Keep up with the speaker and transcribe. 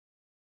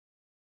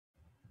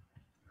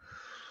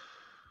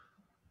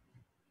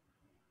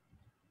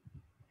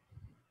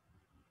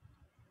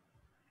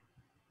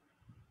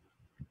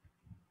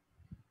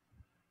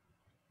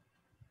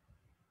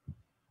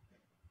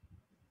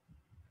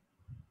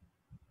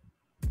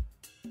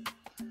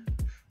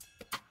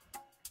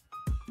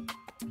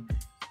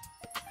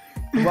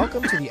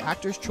Welcome to the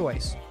Actor's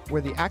Choice,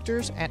 where the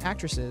actors and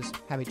actresses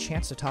have a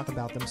chance to talk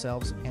about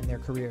themselves and their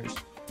careers.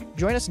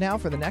 Join us now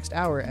for the next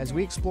hour as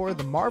we explore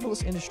the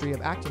marvelous industry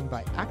of acting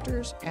by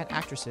actors and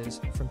actresses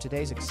from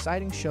today's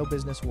exciting show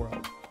business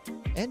world.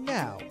 And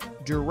now,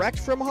 direct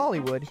from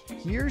Hollywood,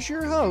 here's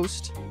your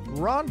host,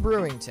 Ron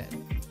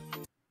Brewington.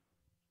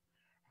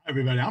 Hi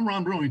everybody, I'm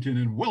Ron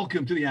Brewington and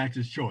welcome to the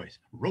Actor's Choice.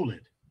 Roll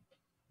it.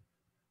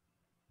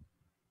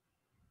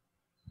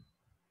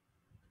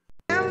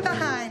 Stand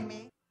behind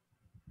me,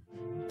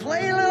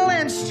 play a little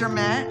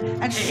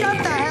instrument, and shut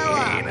the hell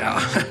up. Hey,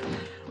 now,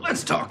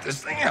 let's talk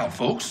this thing out,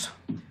 folks.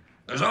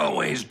 There's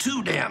always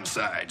two damn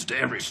sides to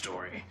every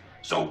story,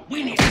 so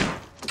we need to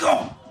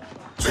go.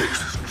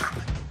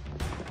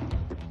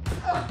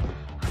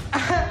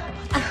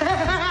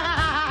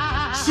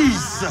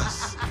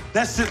 Jesus,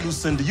 that's it,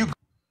 Lucinda. You.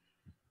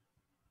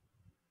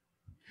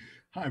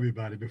 Hi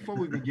everybody, before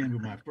we begin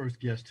with my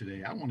first guest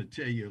today, I want to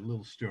tell you a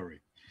little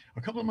story.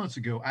 A couple of months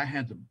ago, I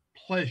had the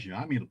pleasure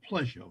of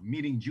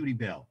meeting Judy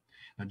Bell.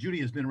 Now, Judy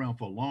has been around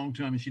for a long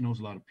time and she knows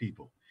a lot of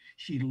people.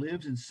 She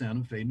lives in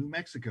Santa Fe, New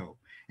Mexico,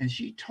 and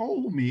she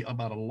told me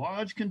about a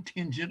large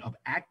contingent of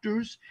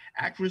actors,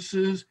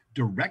 actresses,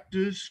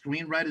 directors,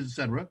 screenwriters,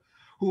 etc.,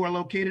 who are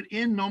located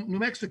in New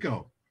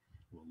Mexico.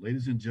 Well,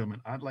 ladies and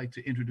gentlemen, I'd like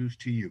to introduce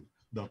to you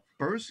the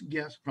first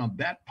guest from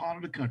that part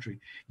of the country.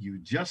 You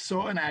just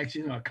saw in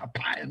action,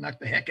 and knocked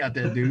the heck out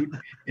that dude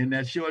in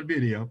that short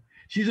video.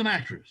 She's an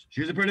actress.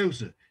 She's a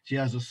producer. She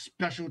has a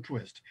special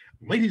twist.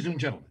 Ladies and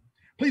gentlemen,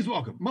 please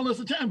welcome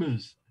Melissa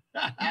Chambers.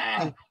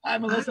 Hi,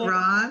 Melissa. Hi,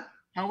 Ron.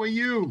 How are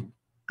you?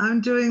 I'm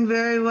doing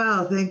very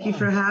well. Thank you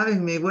for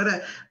having me. What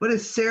a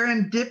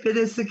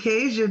serendipitous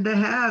occasion to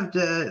have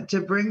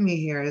to bring me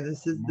here.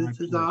 This is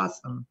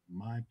awesome.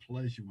 My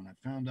pleasure. When I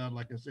found out,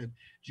 like I said,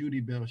 Judy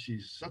Bell,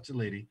 she's such a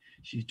lady.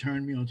 She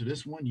turned me on to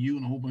this one, you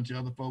and a whole bunch of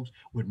other folks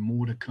with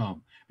more to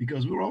come.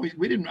 Because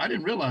I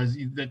didn't realize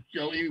that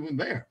y'all even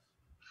there.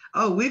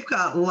 Oh, we've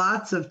got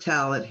lots of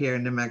talent here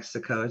in New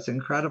Mexico. It's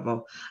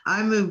incredible.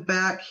 I moved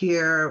back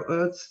here.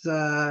 It's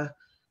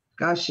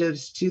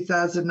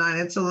 2009.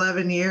 It's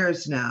 11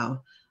 years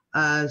now.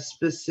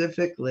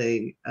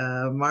 Specifically,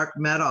 Mark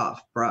Medoff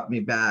brought me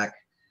back.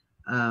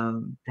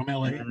 From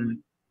LA? And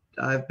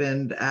I've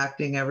been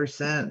acting ever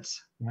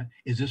since. Right.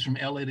 Is this from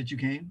LA that you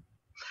came?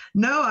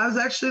 No, I was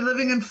actually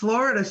living in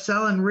Florida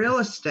selling real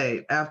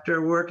estate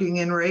after working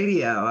in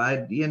radio.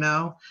 I'd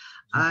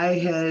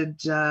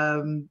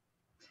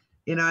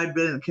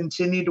been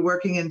continued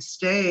working in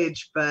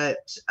stage, but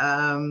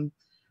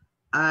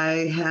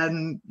I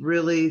hadn't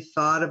really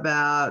thought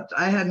about,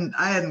 I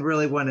hadn't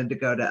really wanted to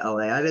go to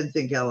LA. I didn't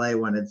think LA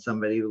wanted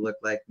somebody who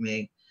looked like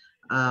me.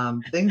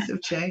 Things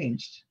have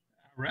changed.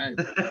 All right.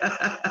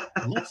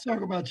 Let's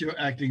talk about your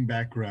acting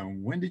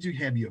background. When did you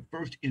have your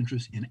first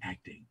interest in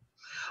acting?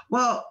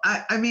 Well,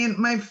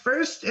 my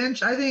first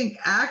interest, I think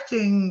I've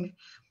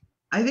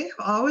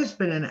always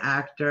been an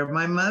actor.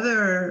 My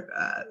mother,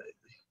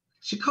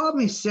 she called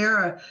me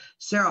Sarah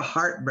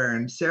Bernhardt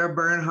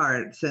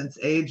since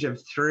age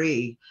of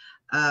 3.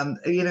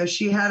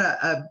 She had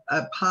a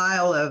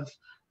pile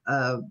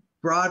of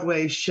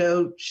Broadway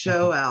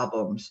show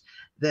albums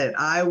that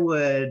I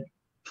would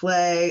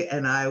play,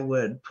 and I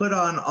would put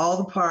on all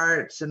the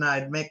parts, and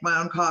I'd make my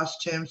own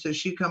costumes. So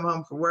she'd come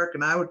home from work,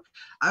 and I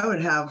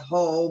would have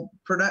whole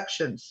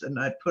productions, and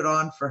I'd put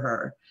on for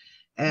her.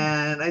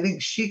 And I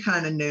think she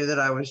kind of knew that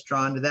I was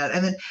drawn to that.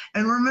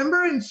 And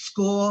remember in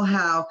school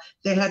how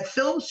they had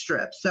film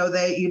strips, so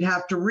you'd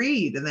have to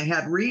read, and they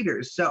had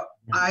readers. So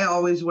I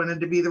always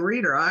wanted to be the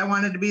reader. I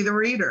wanted to be the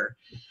reader.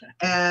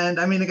 And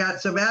it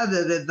got so bad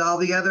that all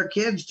the other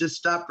kids just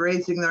stopped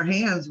raising their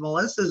hands.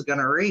 Melissa's going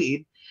to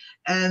read.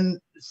 And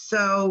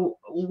so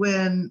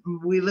when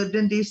we lived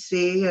in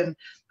DC, and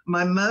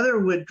my mother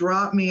would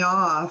drop me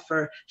off,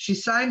 or she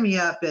signed me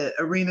up at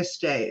Arena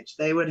Stage.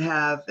 They would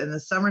have in the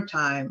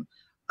summertime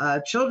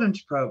a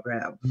children's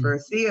program for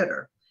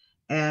theater.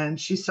 And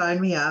she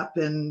signed me up,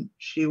 and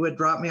she would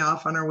drop me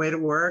off on her way to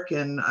work,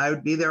 and I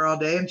would be there all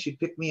day, and she'd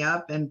pick me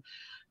up, and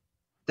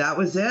that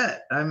was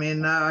it.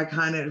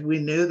 We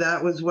knew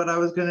that was what I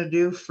was going to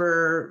do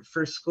for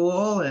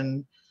school.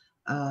 And,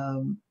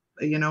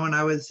 when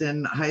I was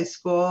in high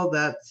school,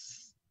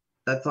 that's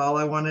all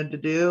I wanted to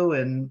do.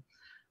 And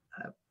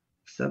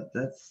so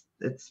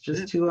it's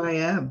just who I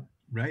am.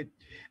 Right.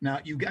 Now,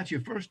 you got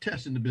your first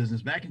test in the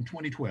business back in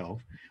 2012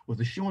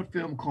 with a short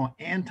film called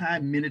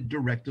Anti-Minute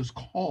Director's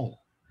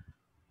Call.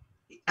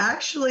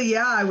 Actually,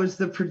 yeah, I was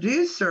the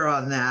producer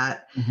on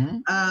that.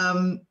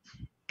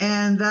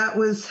 And that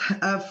was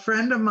a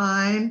friend of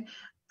mine.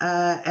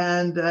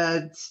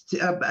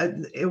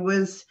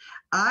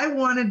 I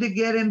wanted to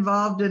get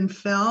involved in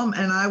film,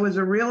 and I was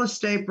a real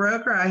estate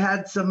broker. I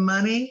had some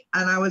money,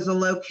 and I was a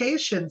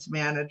locations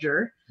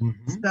manager.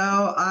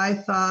 So I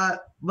thought,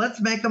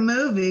 let's make a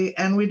movie,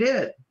 and we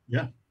did.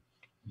 Yeah.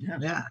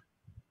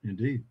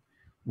 Indeed.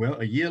 Well,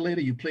 a year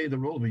later, you played the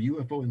role of a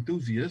UFO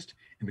enthusiast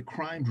in the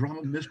crime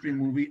drama mystery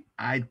movie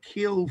I'd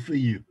Kill for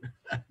You.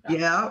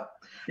 Yeah.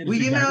 Well,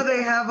 you know,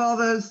 they have all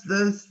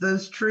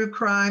those true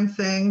crime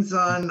things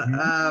on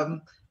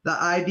the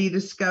ID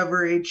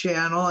Discovery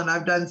channel, and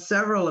I've done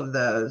several of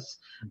those.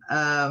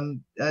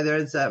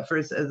 There's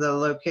first as a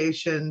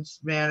locations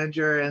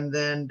manager and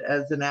then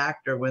as an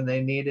actor when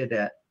they needed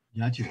it.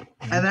 Gotcha.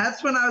 And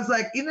that's when I was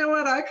like, you know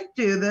what, I could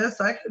do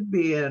this. I could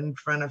be in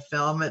front of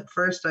film. At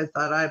first, I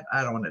thought,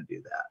 I don't want to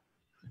do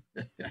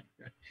that.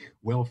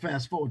 Well,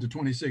 fast forward to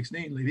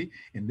 2016, lady,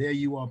 and there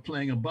you are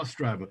playing a bus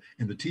driver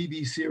in the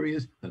TV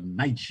series The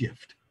Night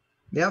Shift.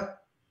 Yep.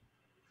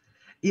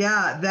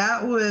 Yeah,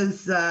 that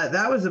was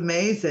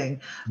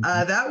amazing.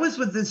 That was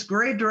with this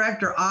great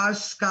director,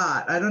 Oz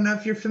Scott. I don't know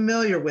if you're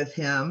familiar with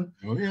him.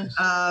 Oh, yes.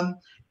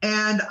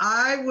 And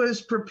I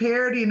was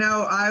prepared,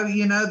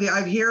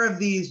 I hear of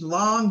these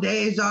long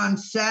days on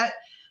set,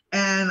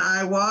 and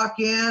I walk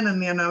in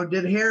and,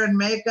 did hair and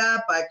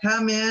makeup. I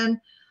come in,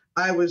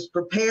 I was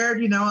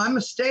prepared, I'm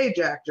a stage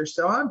actor,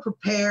 so I'm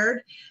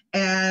prepared.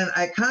 And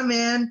I come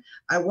in,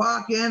 I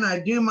walk in, I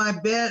do my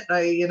bit,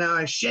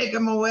 I shake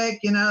them awake,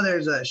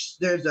 there's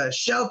a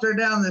shelter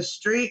down the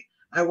street.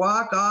 I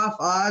walk off,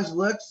 Oz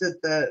looks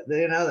at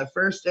the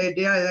first AD,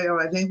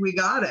 I think we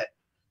got it.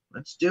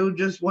 Let's do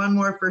just one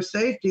more for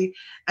safety.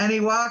 And he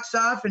walks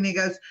off and he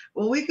goes,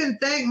 well, we can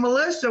thank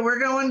Melissa. We're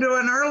going to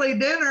an early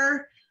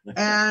dinner.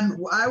 And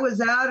I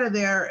was out of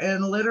there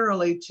in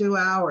literally 2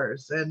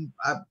 hours. And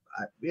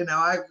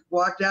I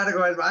walked out and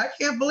going, I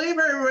can't believe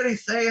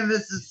everybody's saying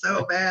this is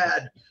so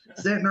bad,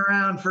 sitting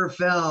around for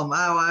film.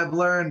 Oh, I've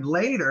learned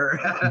later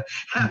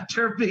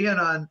after being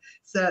on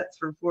sets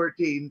for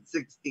 14,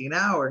 16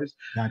 hours.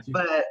 Gotcha.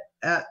 But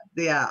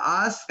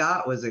Oz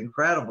Scott was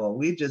incredible.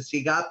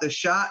 He got the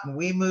shot and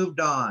we moved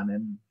on,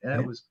 and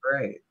it was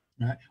great.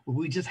 All right. Well,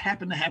 we just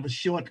happened to have a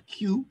short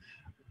cue.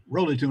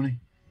 Roll it, Tony.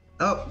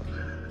 Oh.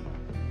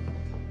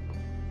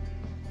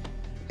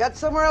 Got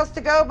somewhere else to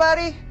go,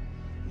 buddy?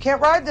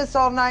 Can't ride this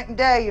all night and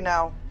day,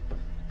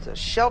 It's a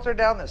shelter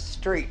down the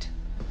street.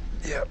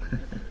 Yep.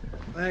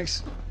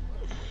 Thanks.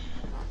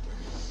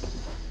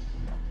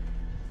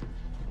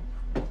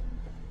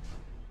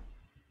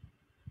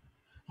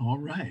 All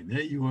right,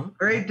 there you are.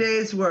 Great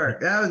day's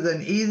work. That was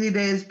an easy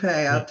day's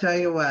pay, I'll tell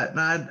you what.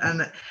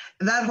 And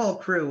that whole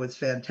crew was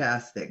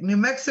fantastic. New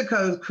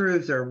Mexico's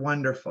crews are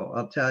wonderful,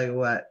 I'll tell you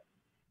what.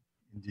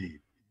 Indeed.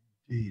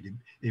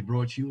 They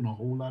brought you and a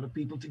whole lot of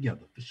people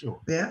together, for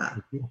sure. Yeah.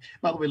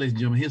 By the way, ladies and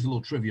gentlemen, here's a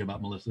little trivia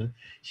about Melissa.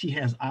 She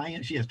has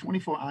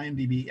 24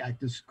 IMDb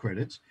actors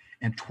credits,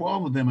 and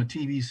 12 of them are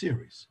TV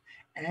series.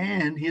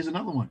 And here's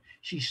another one.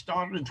 She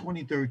started in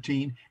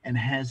 2013 and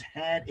has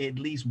had at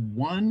least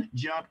one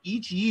job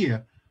each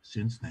year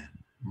since then.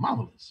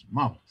 Marvelous,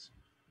 marvelous,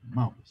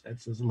 marvelous.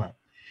 That says a lot.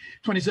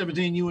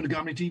 2017, you in a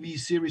comedy TV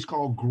series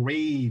called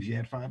Graves. You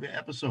had 5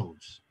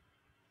 episodes.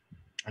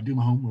 I do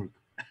my homework.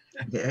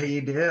 Yeah,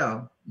 you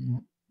do.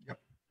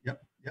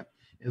 Yep.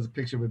 There's a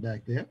picture of it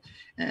back there.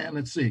 And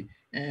let's see.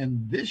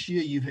 And this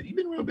year you've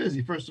been real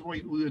busy. First of all,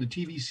 you were the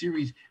TV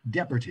series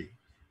Deputy.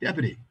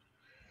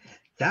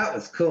 That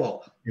was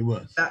cool. It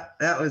was.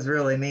 That was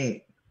really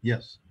neat.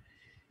 Yes.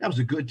 That was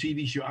a good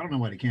TV show. I don't know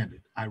why they canceled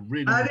it. I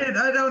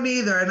don't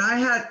either. And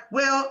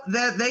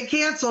they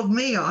canceled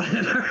me on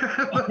it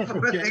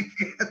before they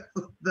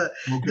canceled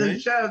the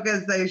show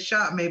because they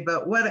shot me.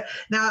 But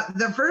now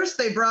the first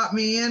they brought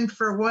me in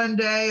for one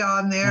day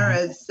on there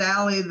as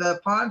Sally, the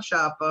pawn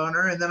shop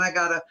owner. And then I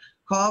got a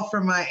call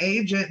from my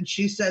agent and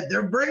she said,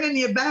 they're bringing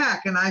you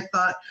back. And I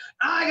thought,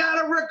 I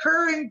got a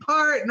recurring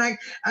part. And I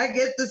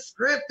get the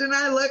script and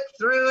I look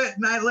through it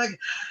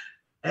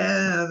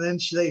and then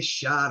they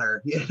shot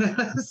her.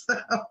 So,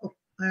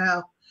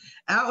 well,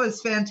 that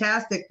was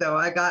fantastic though.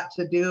 I got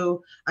to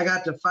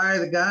fire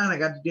the gun. I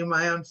got to do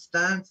my own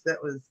stunts. It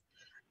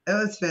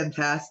was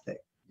fantastic.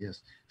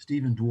 Yes.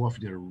 Stephen Dwarf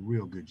did a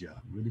real good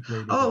job. Really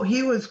played.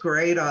 He was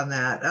great on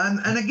that.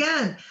 And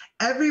again,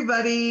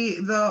 everybody,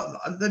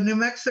 the New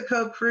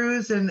Mexico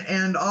crews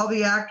and all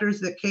the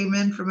actors that came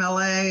in from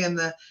LA and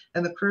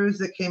the crews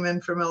that came in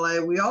from LA,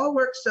 we all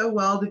work so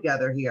well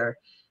together here.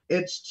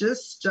 It's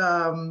just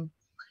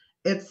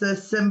it's a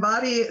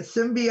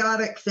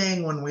symbiotic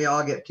thing when we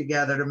all get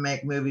together to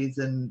make movies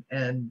and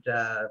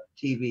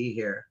TV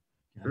here.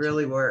 Gotcha. It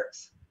really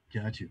works.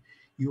 Got you.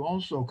 You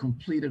also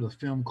completed a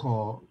film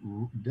called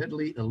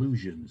Deadly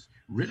Illusions,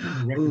 written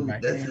and directed by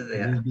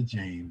Elizabeth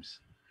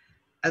James.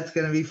 That's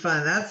going to be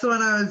fun. That's the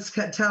one I was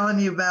telling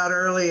you about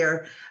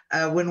earlier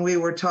when we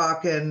were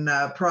talking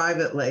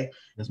privately.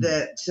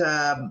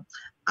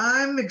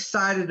 I'm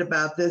excited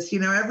about this.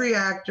 Every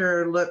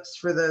actor looks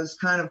for those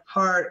kind of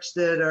parts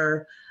that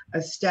are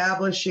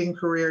establishing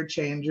career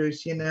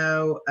changers.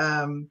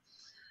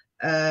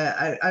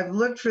 I've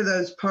looked for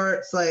those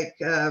parts like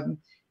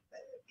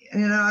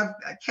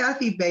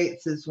Kathy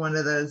Bates is one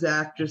of those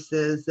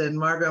actresses, and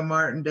Margot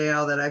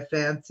Martindale that I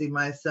fancy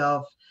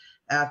myself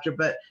after,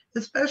 but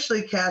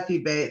especially Kathy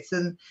Bates.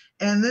 And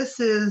this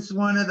is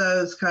one of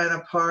those kind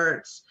of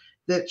parts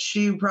that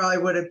she probably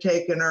would have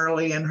taken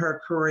early in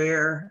her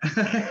career.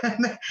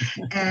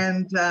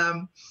 And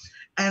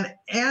And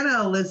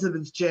Anna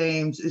Elizabeth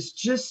James is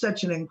just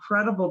such an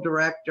incredible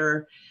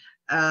director.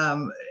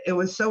 It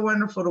was so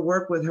wonderful to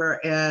work with her.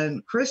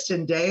 And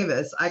Kristen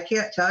Davis, I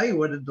can't tell you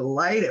what a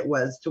delight it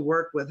was to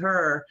work with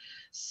her.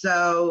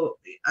 So,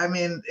 I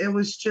mean, it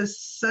was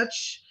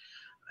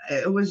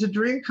a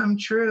dream come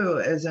true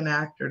as an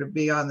actor to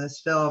be on this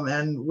film.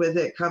 And with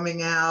it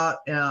coming out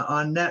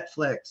on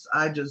Netflix,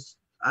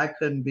 I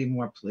couldn't be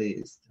more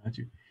pleased. Got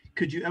you.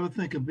 Could you ever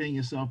think of being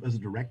yourself as a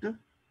director?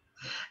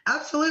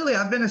 Absolutely.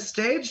 I've been a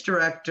stage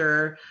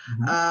director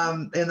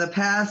in the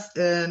past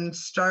and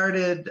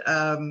started,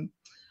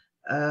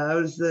 I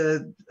was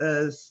the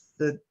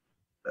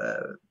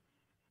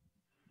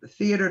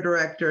theater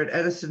director at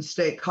Edison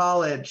State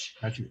College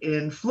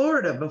in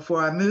Florida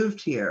before I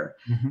moved here,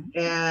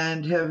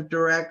 and have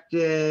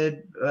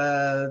directed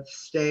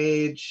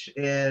stage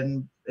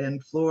in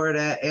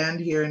Florida and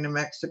here in New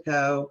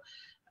Mexico,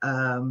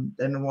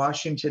 and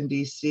Washington,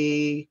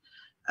 D.C.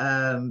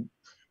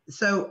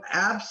 So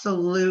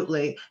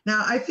absolutely.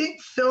 Now, I think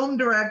film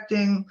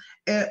directing,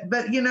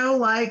 but you know,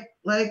 like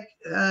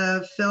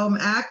film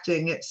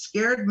acting, it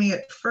scared me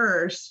at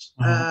first.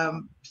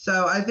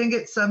 So I think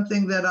it's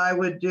something that I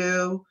would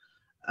do.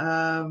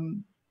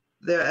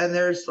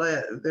 There's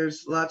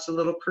lots of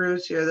little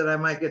crews here that I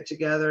might get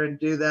together and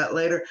do that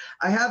later.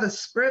 I have a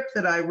script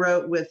that I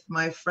wrote with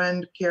my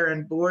friend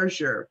Karen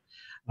Borger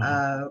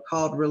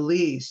called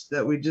Release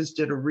that we just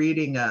did a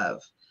reading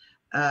of.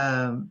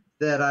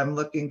 That I'm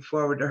looking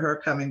forward to her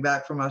coming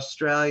back from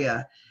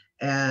Australia,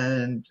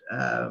 and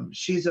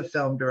she's a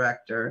film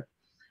director,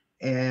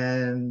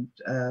 and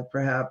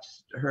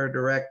perhaps her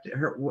directing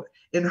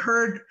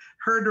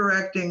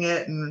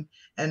it,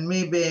 and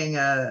me being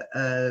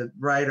a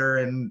writer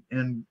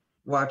and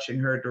watching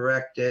her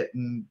direct it,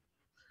 and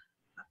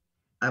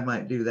I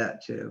might do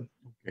that too.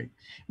 Okay,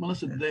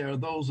 Melissa, there are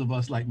those of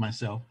us like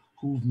myself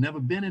who've never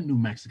been in New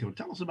Mexico.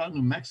 Tell us about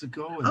New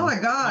Mexico. Oh my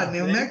God,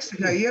 New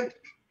Mexico!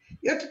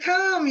 You have to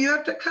come. You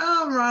have to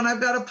come, Ron. I've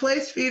got a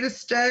place for you to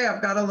stay.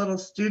 I've got a little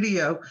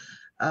studio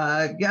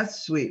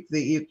guest suite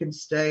that you can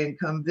stay and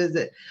come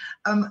visit.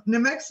 New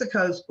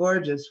Mexico's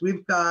gorgeous.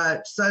 We've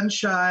got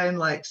sunshine,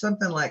 like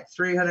something like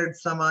 300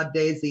 some odd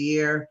days a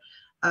year.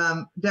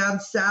 Down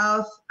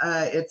south,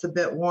 it's a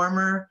bit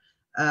warmer.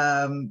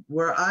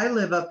 Where I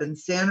live up in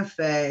Santa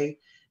Fe,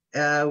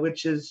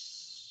 which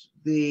is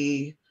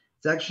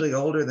it's actually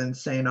older than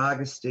St.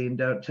 Augustine.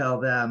 Don't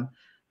tell them.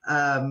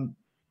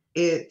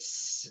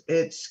 It's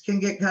can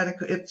get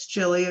it's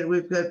chilly, and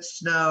we've got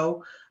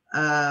snow,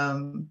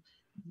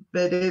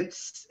 but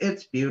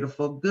it's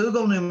beautiful.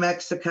 Google New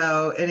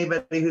Mexico,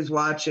 anybody who's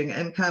watching,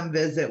 and come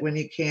visit when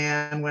you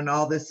can, when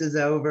all this is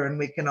over and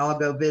we can all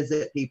go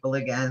visit people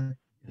again.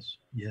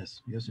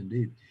 Yes,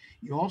 indeed.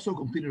 You also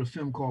completed a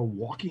film called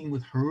Walking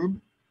with Herb.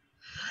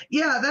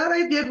 Yeah, that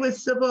I did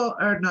with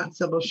not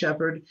Sybil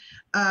Shepherd,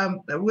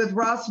 with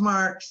Ross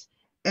Marks.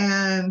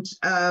 And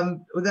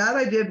that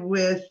I did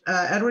with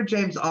Edward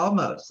James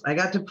Olmos. I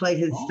got to play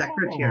his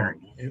secretary.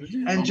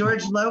 And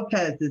George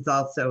Lopez is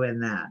also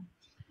in that.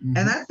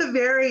 And that's a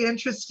very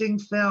interesting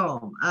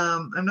film.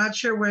 I'm not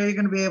sure where you're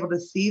going to be able to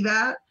see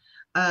that.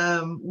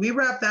 We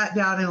wrapped that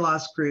down in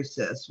Las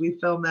Cruces. We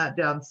filmed that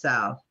down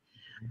south.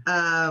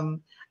 That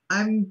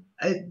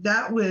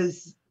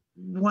was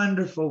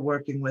wonderful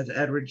working with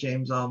Edward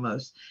James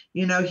Olmos.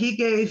 You know, he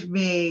gave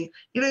me,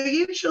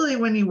 usually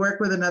when you work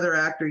with another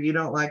actor, you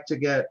don't like to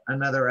get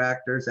another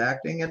actor's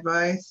acting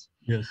advice.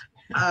 Yes.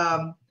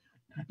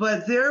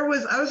 But I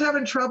was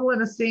having trouble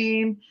in a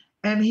scene,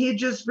 and he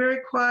just very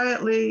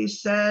quietly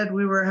said,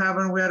 we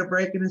had a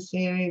break in a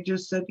scene, and he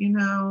just said,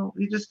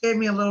 he just gave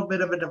me a little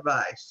bit of an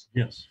advice.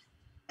 Yes.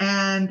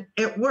 And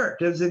it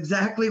worked. It was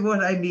exactly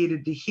what I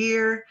needed to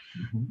hear.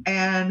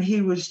 And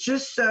he was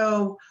just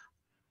so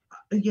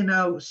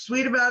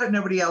sweet about it.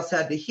 Nobody else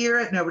had to hear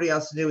it. Nobody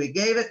else knew he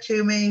gave it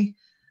to me.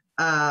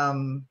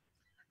 And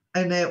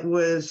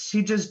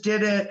he just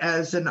did it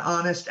as an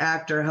honest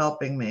actor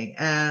helping me.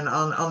 And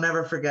I'll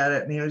never forget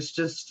it. And he was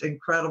just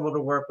incredible to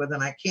work with.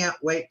 And I can't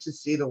wait to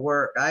see the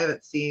work. I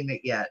haven't seen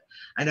it yet.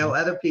 I know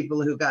other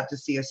people who got to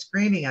see a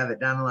screening of it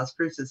down in Las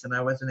Cruces, and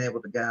I wasn't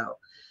able to go.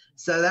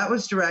 So that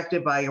was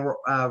directed by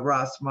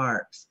Ross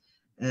Marks.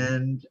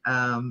 And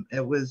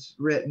it was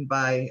written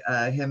by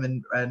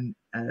him and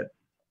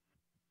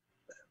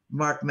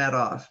Mark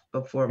Medoff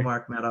before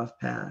Mark Medoff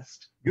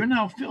passed. You're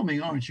now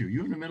filming, aren't you?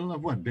 You're in the middle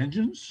of what,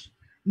 Vengeance?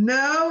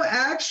 No,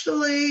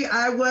 actually,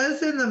 I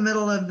was in the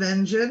middle of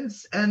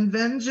Vengeance. And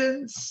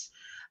Vengeance,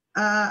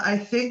 I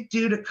think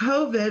due to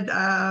COVID,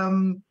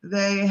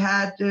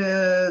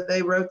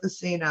 they wrote the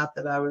scene out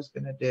that I was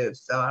going to do.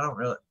 So I don't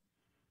really,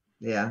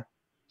 it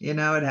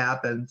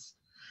happens.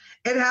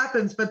 It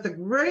happens, but the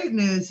great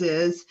news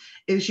is,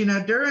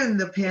 during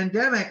the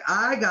pandemic,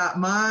 I got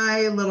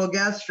my little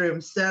guest room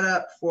set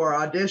up for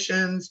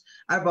auditions.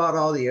 I bought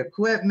all the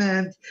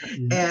equipment,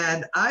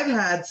 and I've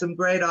had some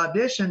great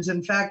auditions.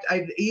 In fact,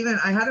 I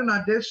had an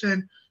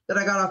audition that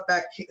I got off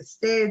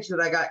backstage that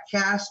I got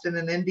cast in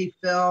an indie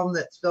film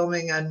that's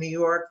filming in New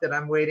York that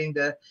I'm waiting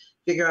to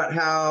figure out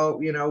how,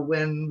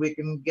 when we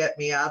can get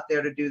me out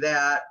there to do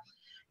that.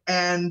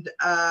 And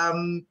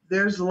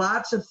there's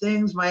lots of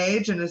things. My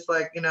agent is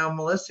like,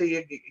 Melissa,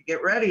 you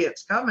get ready,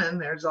 it's coming.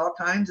 There's all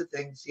kinds of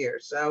things here.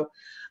 So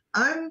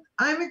I'm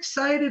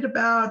excited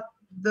about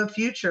the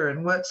future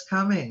and what's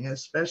coming,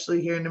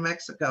 especially here in New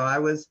Mexico. I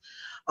was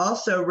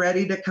also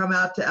ready to come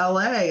out to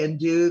LA and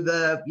do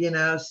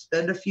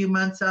spend a few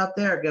months out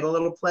there, get a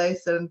little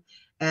place and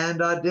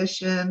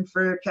audition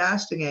for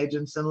casting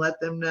agents and let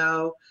them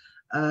know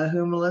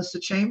who Melissa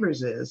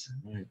Chambers is.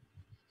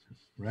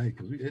 Right,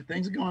 because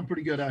things are going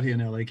pretty good out here in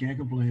LA. Can't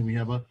complain. We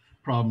have a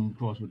problem, of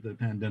course, with the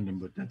pandemic,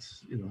 but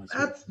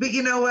but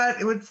you know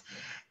what? We're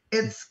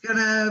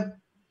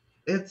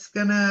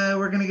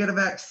gonna get a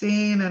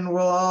vaccine and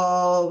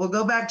we'll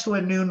go back to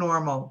a new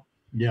normal.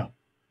 Yeah.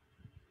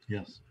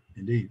 Yes,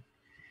 indeed.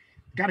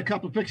 Got a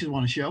couple of pictures I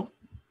want to show.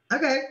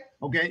 Okay.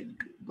 Okay.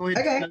 Go ahead.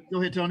 Okay. Go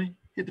ahead, Tony.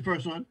 Hit the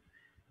first one.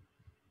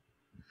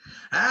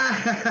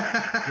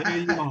 There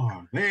you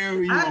are.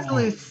 There you That's are.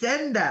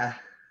 Lucinda.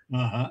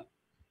 Uh-huh.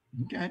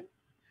 Okay.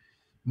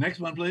 Next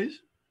one, please.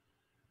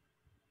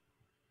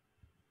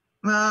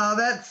 Oh,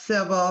 that's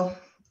Sybil.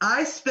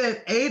 I spent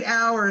 8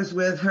 hours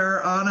with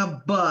her on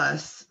a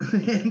bus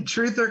in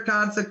Truth or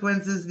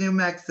Consequences, New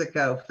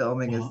Mexico,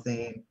 filming a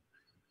scene.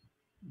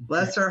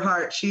 Bless her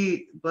heart.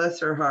 Bless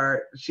her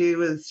heart. She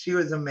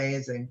was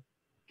amazing.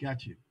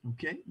 Got you.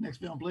 Okay. Next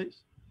film,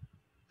 please.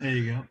 There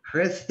you go.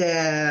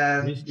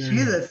 Kristen.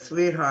 She's a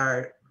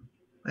sweetheart.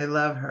 I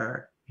love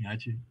her.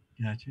 Got you.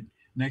 Got you.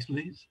 Next,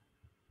 please.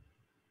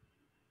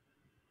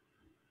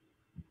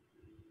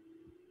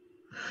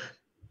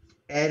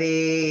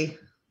 Eddie.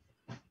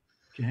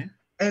 Okay.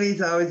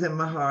 Eddie's always in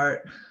my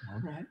heart. All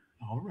right.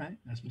 All right.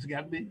 That's what's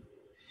got to be.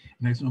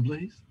 Next one,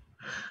 please.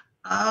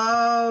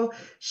 Oh,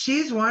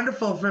 she's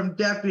wonderful from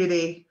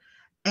Deputy.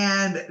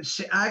 And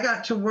I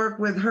got to work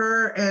with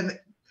her. And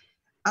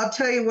I'll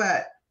tell you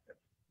what,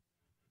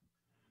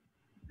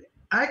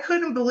 I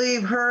couldn't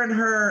believe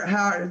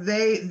how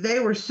they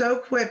were so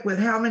quick with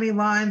how many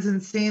lines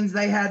and scenes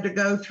they had to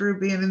go through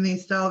being in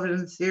these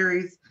television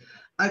series.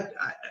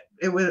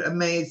 It would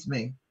amaze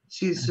me.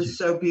 She's just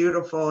so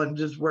beautiful and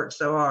just works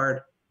so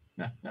hard.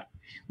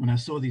 When I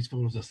saw these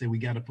photos, I said, we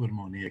got to put them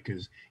on there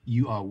because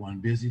you are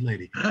one busy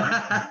lady.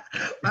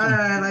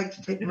 I like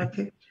to take my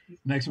picture.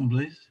 Next one,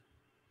 please.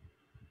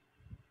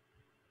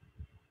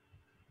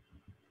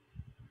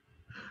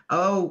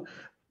 Oh,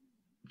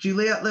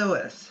 Juliette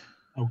Lewis.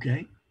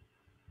 Okay.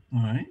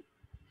 All right.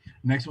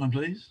 Next one,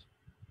 please.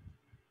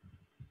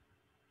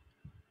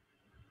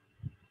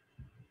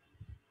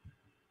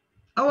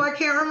 Oh, I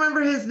can't remember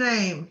his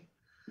name.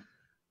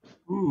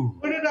 Ooh.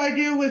 What did I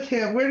do with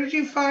him? Where did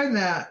you find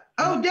that?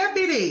 Oh,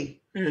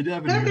 Deputy. Yeah,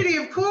 Deputy,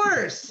 of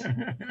course.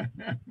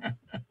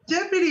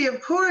 Deputy,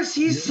 of course.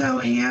 He's so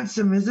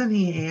handsome. Isn't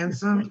he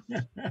handsome?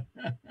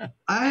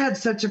 I had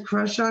such a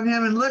crush on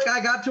him. And look,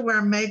 I got to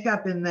wear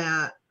makeup in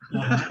that.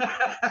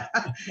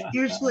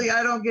 Usually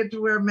I don't get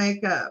to wear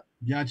makeup.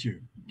 Got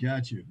you.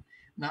 Got you.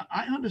 Now,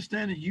 I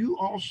understand that you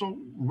also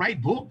write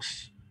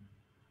books.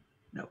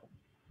 No.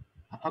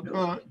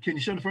 Can you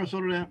show the first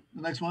photo there?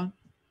 The next one?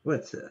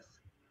 What's this?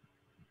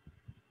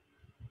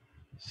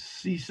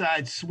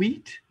 Seaside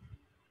Suite?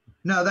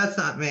 No, that's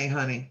not me,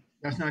 honey.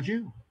 That's not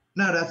you?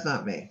 No, that's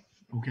not me.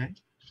 Okay.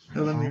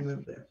 So let me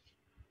move there.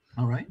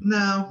 All right.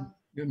 No.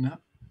 Good enough.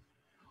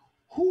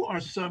 Who are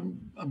some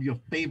of your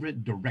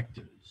favorite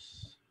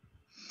directors?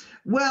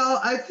 Well,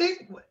 I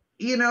think,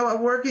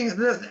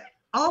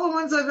 all the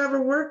ones I've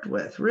ever worked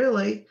with,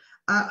 really.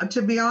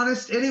 To be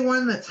honest,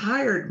 anyone that's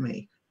hired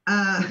me.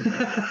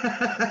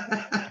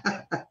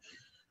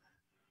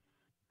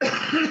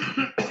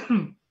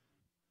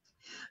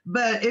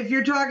 But if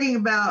you're talking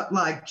about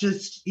like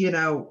just,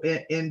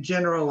 in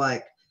general,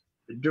 like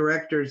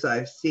directors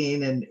I've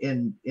seen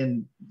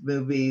in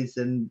movies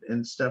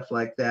and stuff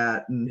like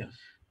that. And yes.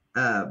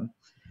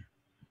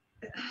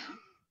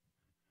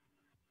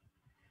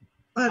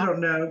 I don't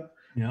know.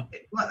 Yeah.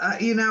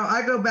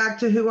 I go back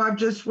to who I've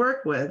just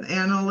worked with,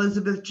 Anna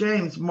Elizabeth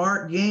James,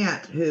 Mark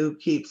Gant, who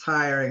keeps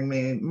hiring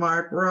me,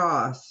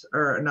 Ross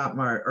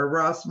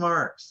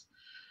Marks,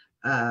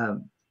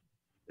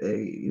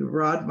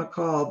 Rod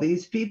McCall,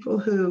 these people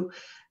who,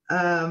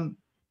 the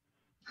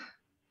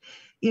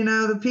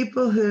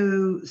people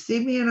who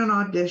see me in an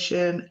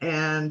audition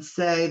and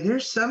say,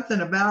 there's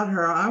something about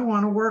her, I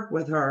want to work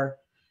with her.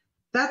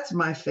 That's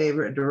my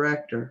favorite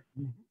director.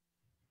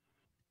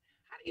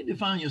 How do you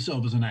define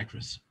yourself as an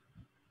actress?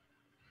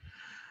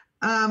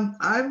 I'm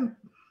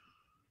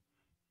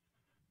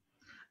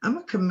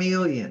a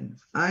chameleon.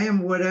 I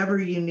am whatever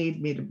you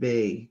need me to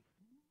be.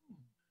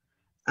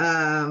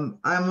 I'm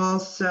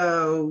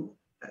also,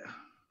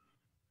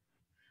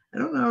 I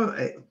don't know,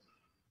 I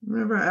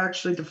never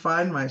actually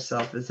defined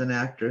myself as an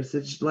actress.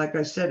 It's like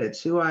I said,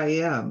 it's who I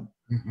am.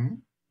 Mm-hmm.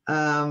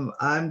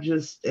 I'm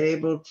just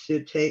able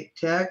to take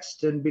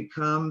text and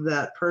become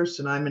that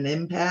person. I'm an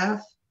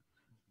empath.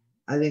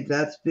 I think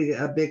that's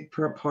a big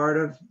part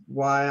of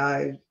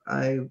why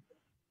I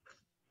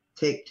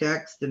take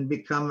text and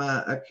become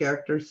a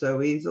character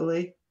so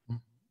easily. Mm-hmm.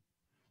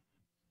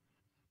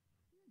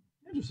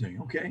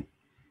 Interesting. Okay.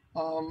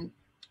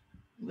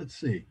 Let's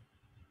see.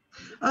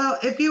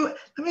 If you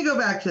let me go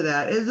back to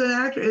that. As an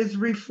actor, is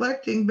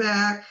reflecting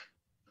back.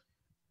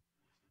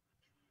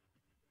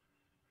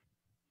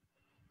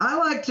 I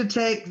like to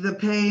take the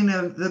pain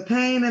and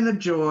the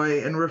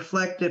joy and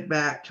reflect it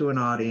back to an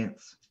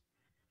audience.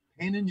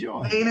 Pain and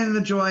joy. Pain and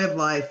the joy of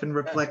life and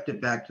reflect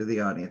it back to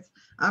the audience.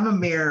 I'm a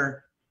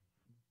mirror.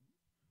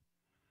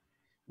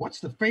 What's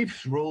the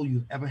favorite role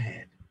you've ever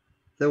had?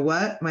 The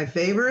what? My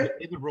favorite?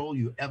 The favorite role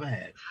you ever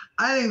had?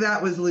 I think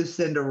that was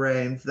Lucinda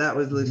Raines. That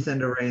was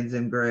Lucinda Raines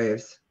in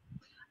Graves.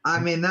 I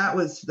mean, that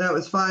was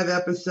 5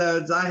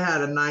 episodes. I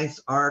had a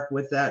nice arc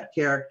with that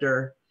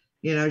character.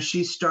 You know,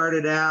 she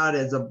started out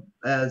as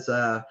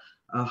a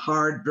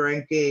hard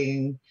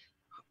drinking,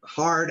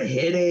 hard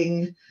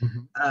hitting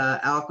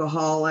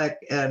alcoholic,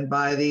 and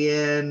by the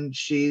end,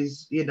 she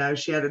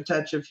had a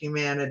touch of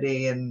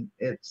humanity, and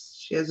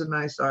she has a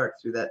nice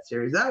arc through that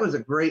series. That was a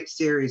great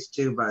series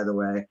too, by the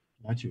way.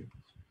 Got you.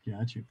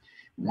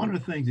 One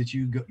of the things that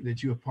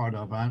you're a part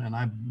of, and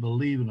I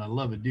believe and I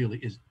love it dearly,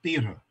 is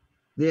theater.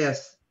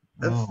 Yes,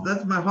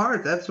 that's my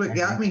heart. That's what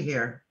got me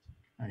here.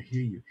 I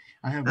hear you.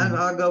 And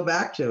I'll go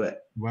back to it.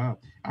 Wow.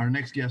 Our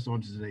next guest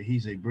on today,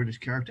 he's a British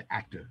character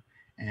actor.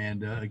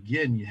 And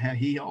again,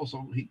 he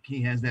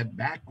has that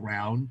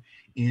background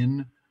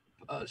in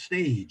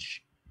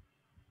stage.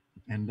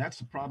 And that's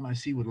the problem I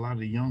see with a lot of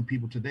the young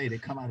people today. They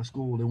come out of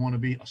school, they want to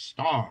be a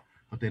star,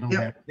 but they don't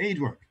have stage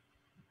work.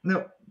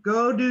 No,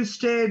 go do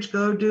stage,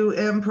 go do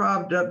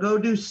improv, go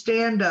do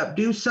stand-up,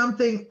 do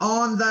something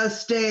on the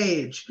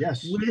stage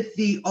with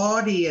the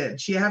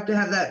audience. You have to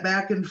have that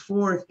back and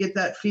forth, get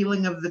that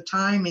feeling of the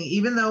timing.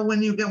 Even though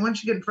once you get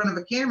in front of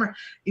a camera,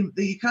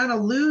 you kind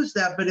of lose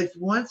that. But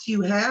once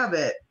you have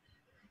it,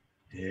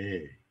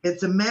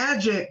 it's a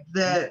magic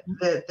that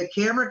the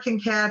camera can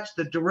catch,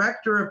 the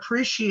director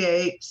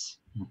appreciates.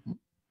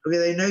 Okay,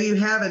 they know you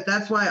have it.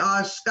 That's why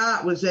Oz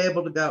Scott was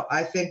able to go,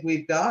 I think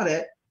we've got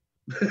it.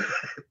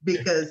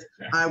 Because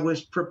I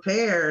was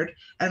prepared.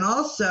 And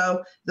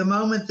also the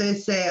moment they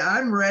say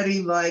I'm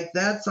ready,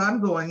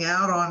 I'm going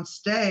out on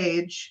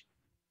stage,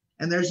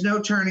 and there's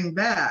no turning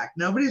back.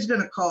 Nobody's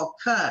going to call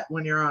cut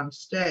when you're on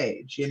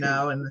stage, and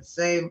the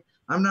same,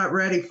 I'm not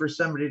ready for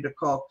somebody to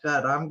call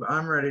cut.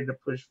 I'm ready to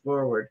push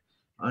forward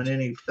on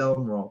any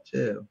film role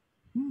too.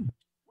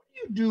 What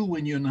do you do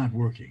when you're not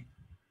working?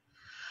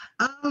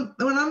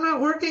 When I'm not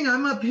working,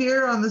 I'm up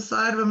here on the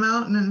side of a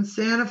mountain in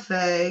Santa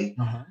Fe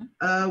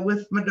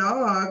with my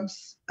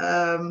dogs,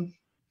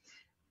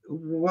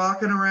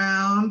 walking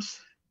around.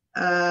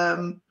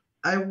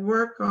 I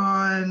work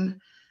on,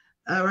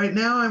 right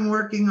now I'm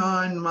working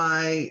on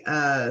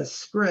my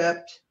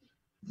script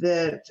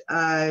that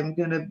I'm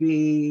going to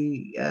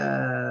be,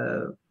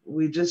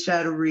 we just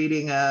had a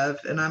reading of,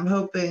 and I'm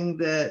hoping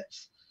that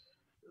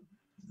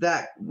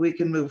we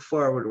can move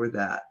forward with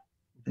that.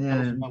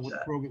 And what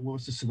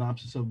was the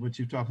synopsis of what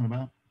you're talking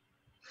about?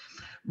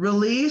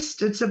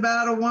 Released. It's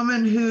about a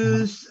woman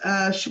who's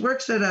she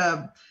works at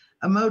a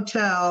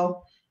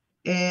motel,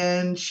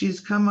 and she's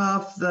come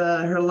off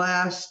her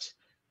last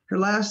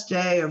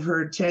day of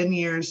her 10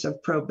 years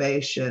of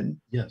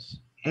probation. Yes.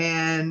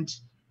 And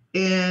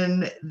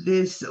in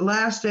this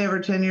last day of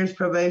her 10 years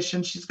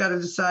probation, she's got to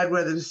decide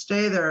whether to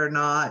stay there or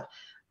not.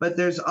 But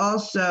there's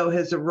also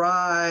has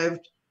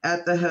arrived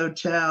at the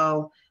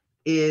hotel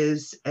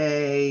is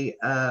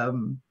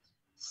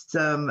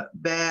some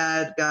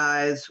bad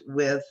guys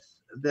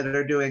that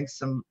are doing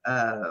some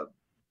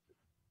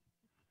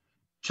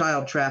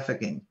child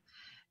trafficking,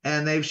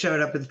 and they've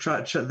showed up at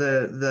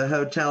the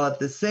hotel at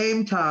the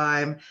same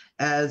time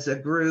as a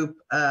group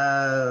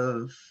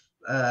of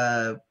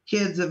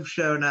kids have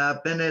shown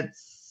up, and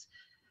it's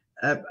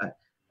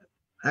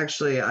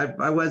actually,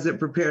 I wasn't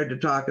prepared to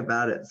talk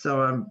about it,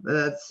 so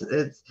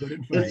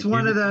it's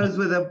one of those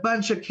with a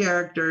bunch of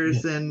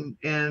characters, and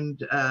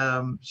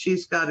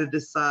she's got to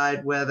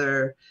decide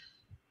whether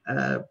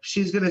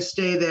she's going to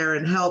stay there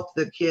and help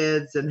the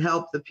kids and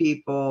help the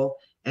people,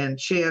 and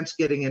chance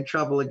getting in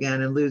trouble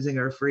again and losing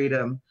her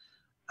freedom,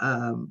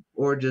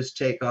 or just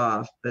take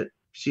off. But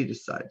she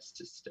decides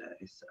to stay.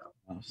 So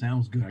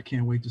sounds good. I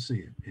can't wait to see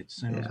it. It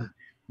sounds good.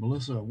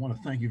 Melissa, I want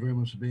to thank you very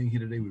much for being here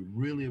today. We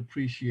really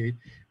appreciate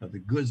the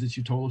goods that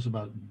you told us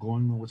about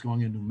what's going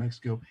on in New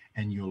Mexico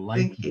and your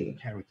life and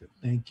character.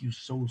 Thank you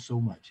so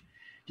much.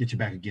 Get you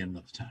back again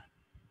another time.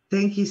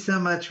 Thank you so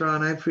much,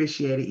 Ron. I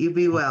appreciate it. You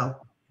be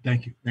well.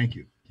 Thank you. Thank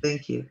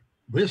you.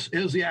 This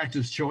is the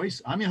Actor's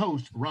Choice. I'm your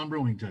host, Ron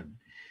Brewington.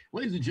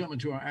 Ladies and gentlemen,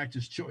 to our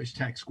Actor's Choice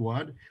Tax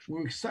Squad,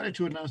 we're excited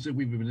to announce that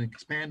we've been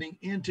expanding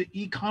into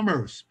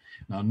e-commerce.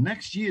 Now,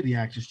 next year, the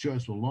Actor's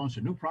Choice will launch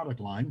a new product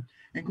line,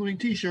 including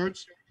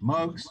t-shirts,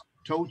 mugs,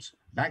 totes,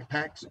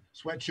 backpacks,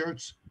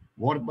 sweatshirts,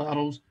 water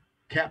bottles,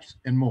 caps,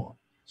 and more.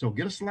 So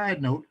get a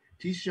slide note.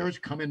 T-shirts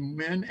come in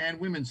men and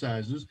women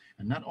sizes,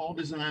 and not all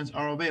designs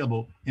are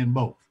available in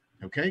both,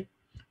 okay?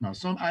 Now,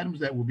 some items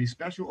that will be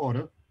special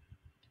order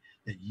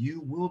that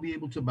you will be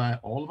able to buy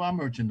all of our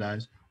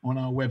merchandise on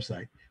our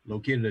website,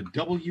 located at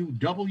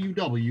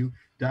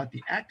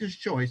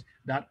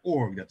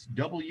www.theactorschoice.org. That's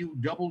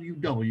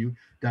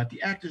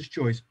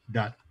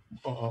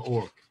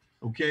www.theactorschoice.org.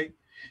 Okay?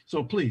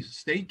 So please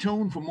stay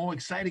tuned for more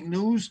exciting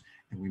news,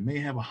 and we may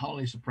have a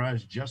holiday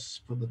surprise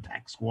just for the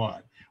TAC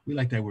squad. We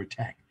like that word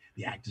TAC,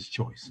 the Actor's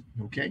Choice.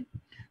 Okay?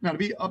 Now, to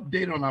be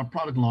updated on our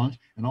product launch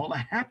and all the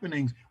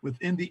happenings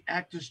within the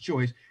Actor's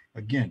Choice,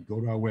 again,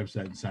 go to our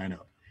website and sign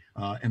up.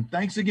 And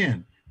thanks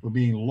again for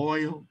being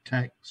loyal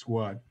TAC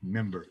Squad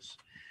members.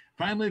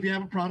 Finally, if you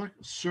have a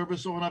product,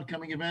 service, or an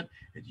upcoming event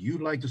that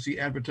you'd like to see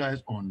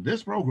advertised on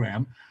this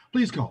program,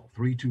 please call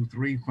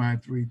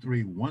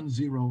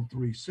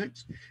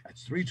 323-533-1036.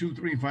 That's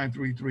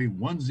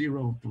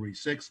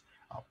 323-533-1036.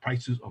 Our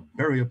prices are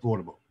very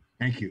affordable.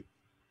 Thank you.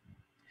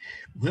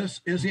 This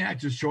is the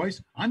Actor's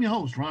Choice. I'm your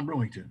host, Ron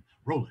Brewington.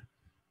 Roll it.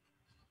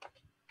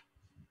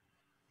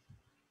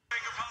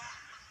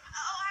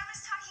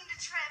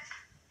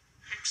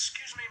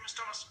 Excuse me, Miss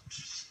Thomas.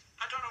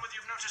 I don't know whether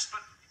you've noticed,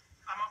 but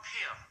I'm up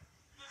here.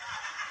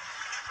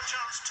 Could you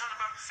perchance turn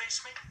about and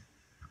face me?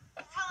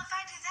 Well, if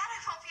I do that, I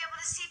won't be able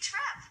to see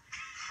Trip.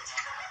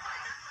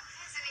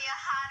 Isn't he a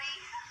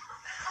hottie?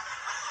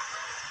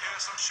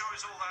 Yes, I'm sure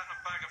he's all that in a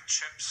bag of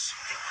chips.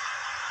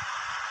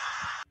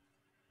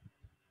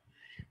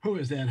 Who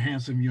is that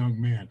handsome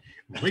young man?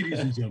 Ladies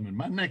and gentlemen,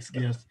 my next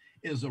guest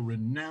is a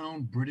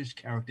renowned British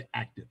character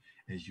actor.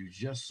 As you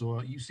just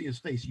saw, you see his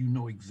face, you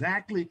know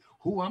exactly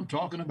who I'm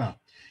talking about.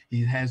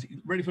 He has,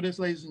 ready for this,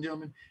 ladies and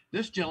gentlemen?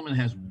 This gentleman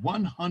has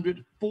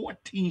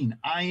 114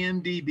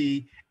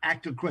 IMDb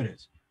actor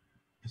credits.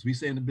 As we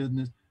say in the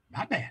business,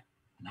 not bad,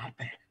 not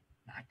bad,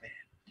 not bad.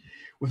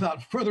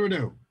 Without further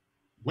ado,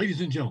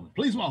 ladies and gentlemen,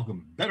 please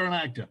welcome veteran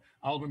actor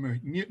Oliver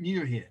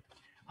Muirhead.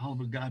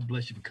 Oliver, God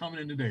bless you for coming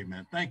in today,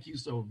 man. Thank you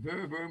so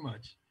very, very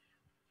much.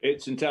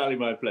 It's entirely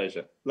my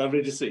pleasure.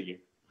 Lovely to see you.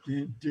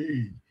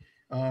 Indeed.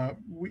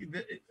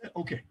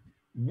 Okay,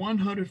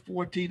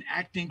 114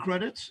 acting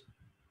credits.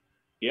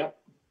 Yep.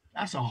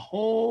 That's a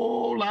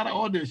whole lot of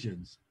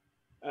auditions.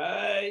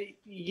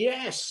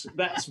 Yes,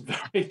 that's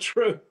very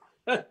true.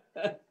 Woo!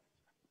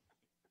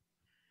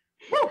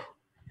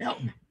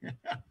 Help me.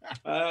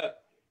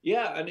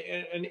 Yeah, and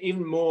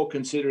even more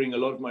considering a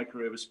lot of my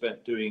career was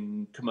spent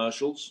doing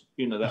commercials.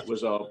 You know, that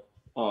was our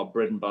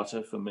bread and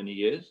butter for many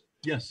years.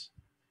 Yes.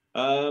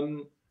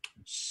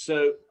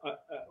 So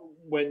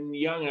when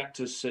young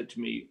actors said to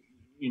me,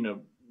 you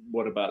know,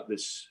 what about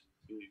this,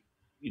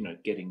 you know,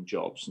 getting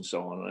jobs and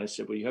so on? And I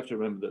said, well, you have to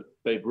remember that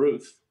Babe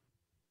Ruth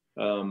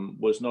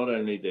was not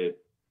only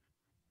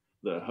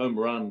the home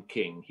run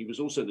king, he was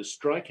also the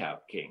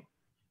strikeout king.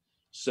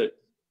 So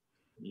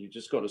you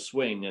just got to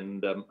swing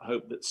and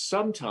hope that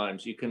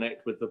sometimes you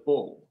connect with the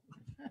ball.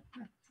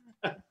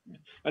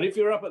 And if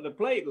you're up at the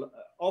plate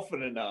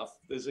often enough,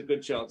 there's a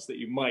good chance that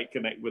you might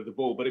connect with the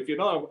ball. But if you're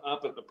not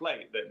up at the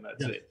plate, then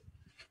that's it.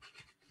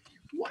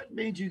 What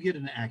made you get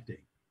into acting?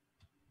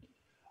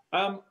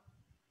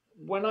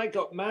 When I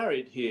got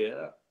married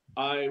here,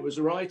 I was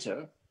a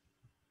writer,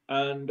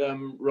 and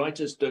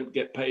writers don't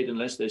get paid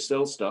unless they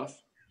sell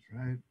stuff.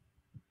 That's right.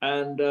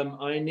 And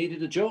I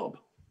needed a job,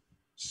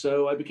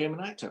 so I became an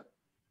actor.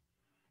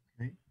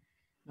 Okay.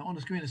 Now on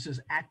the screen it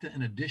says actor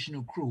and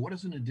additional crew. What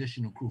is an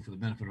additional crew for the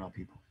benefit of our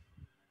people?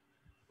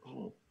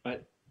 Oh, I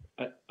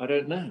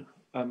don't know.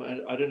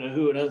 I don't know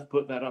who on earth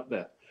put that up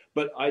there.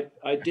 But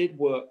I did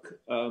work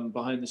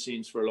behind the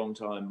scenes for a long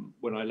time.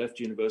 When I left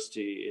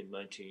university in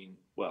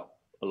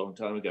a long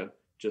time ago,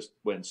 just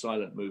when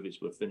silent movies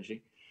were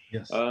finishing.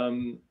 Yes.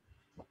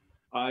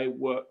 I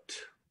worked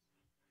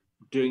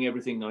doing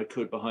everything I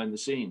could behind the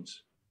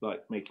scenes,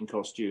 like making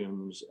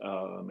costumes,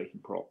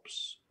 making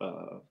props,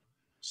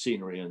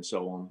 scenery, and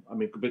so on. I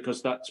mean,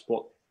 because that's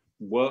what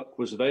work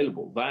was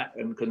available. That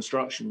and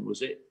construction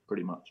was it,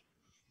 pretty much.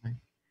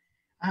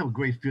 I have a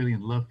great feeling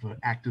and love for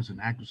actors and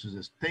actresses.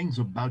 There's things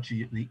about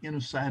you, the inner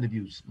side of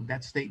you,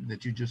 that statement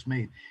that you just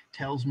made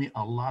tells me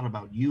a lot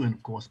about you and,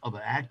 of course,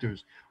 other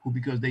actors who,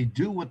 because they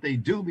do what they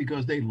do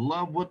because they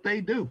love what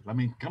they do. I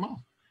mean, come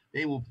on.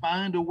 They will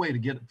find a way to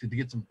get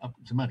some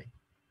money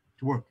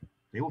to work.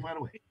 They will find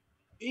a way.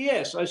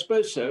 Yes, I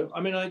suppose so. I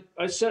mean, I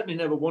certainly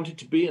never wanted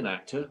to be an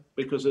actor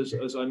because,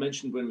 as I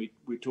mentioned when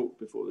we talked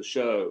before the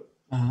show,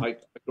 I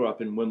grew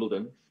up in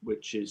Wimbledon,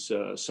 which is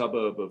a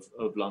suburb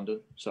of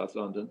London, South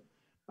London.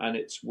 And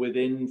it's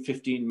within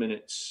 15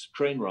 minutes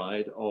train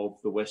ride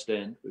of the West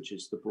End, which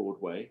is the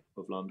Broadway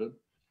of London.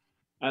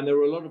 And there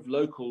were a lot of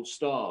local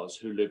stars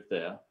who lived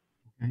there.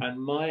 Okay.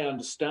 And my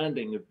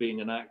understanding of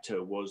being an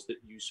actor was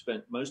that you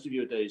spent most of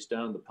your days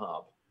down the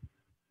pub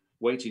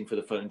waiting for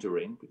the phone to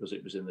ring, because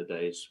it was in the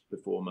days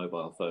before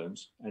mobile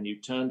phones. And you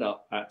turned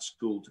up at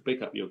school to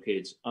pick up your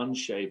kids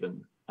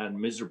unshaven and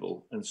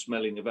miserable and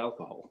smelling of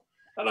alcohol.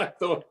 And I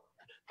thought,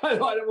 I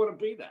don't want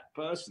to be that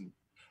person.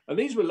 And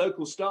these were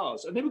local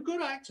stars, and they were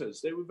good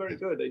actors. They were very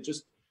good. They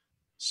just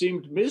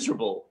seemed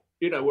miserable,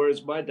 you know,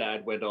 whereas my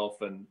dad went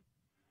off and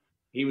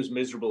he was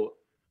miserable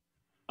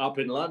up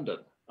in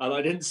London, and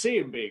I didn't see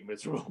him being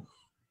miserable.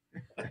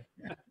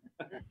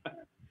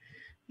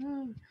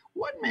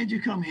 What made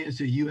you come here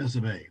to US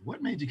of A?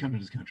 What made you come to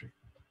this country?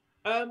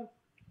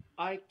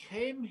 I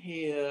came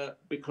here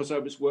because I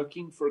was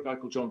working for a guy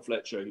called John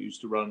Fletcher, who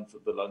used to run for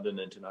the London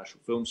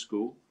International Film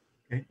School,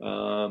 Okay.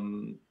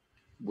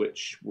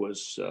 which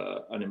was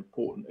an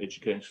important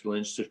educational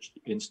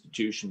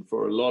institution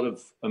for a lot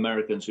of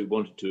Americans who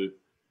wanted to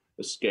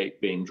escape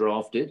being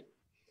drafted.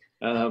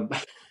 He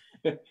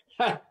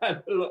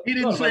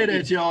didn't say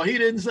that, y'all. He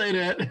didn't say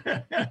that.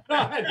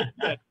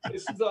 No,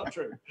 this is not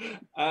true.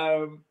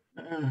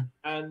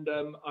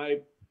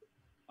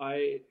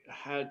 I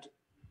had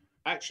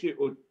actually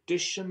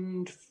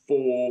auditioned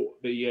for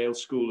the Yale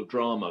School of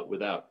Drama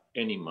without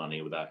any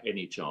money, without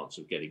any chance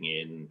of getting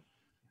in.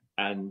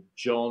 And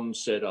John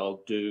said,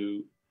 I'll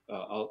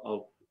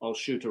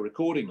shoot a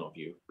recording of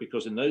you,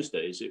 because in those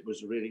days it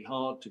was really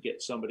hard to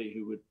get somebody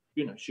who would,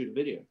 shoot a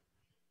video.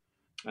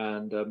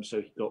 And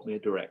so he got me a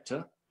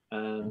director,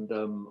 and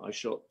I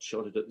shot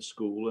it at the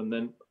school. And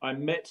then I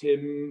met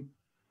him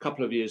a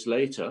couple of years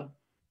later,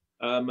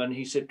 and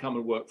he said, come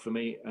and work for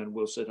me and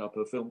we'll set up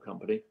a film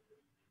company.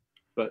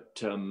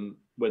 But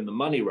when the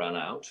money ran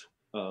out,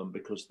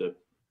 because the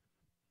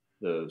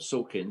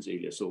Sorkins,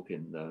 Ilya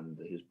Sorkin and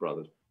his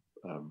brother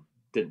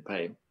didn't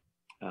pay him,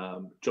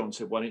 John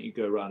said, why don't you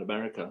go around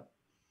America?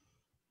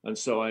 And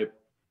so I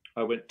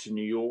went to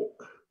New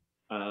York,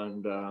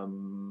 and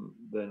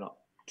then up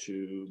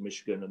to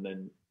Michigan, and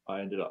then I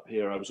ended up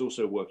here. I was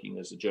also working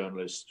as a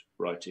journalist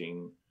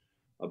writing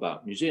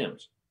about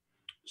museums.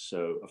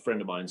 So a friend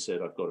of mine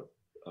said, I've got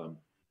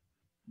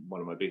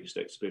one of my biggest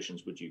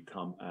exhibitions, would you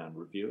come and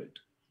review it?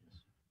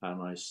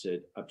 And I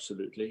said,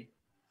 absolutely.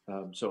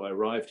 So I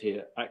arrived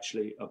here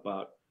actually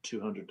about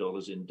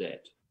 $200 in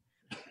debt.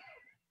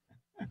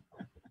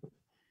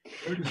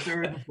 Heard the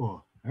story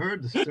before.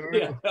 Heard the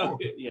story before.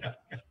 Yeah.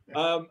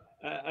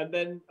 And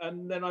then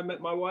I met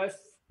my wife,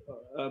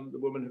 the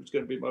woman who's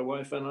going to be my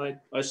wife, and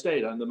I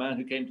stayed. I'm the man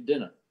who came to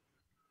dinner.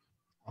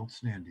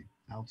 Outstanding.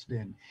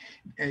 Outstanding.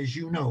 As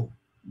you know,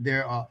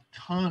 there are a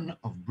ton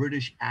of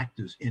British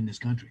actors in this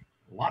country.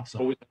 Lots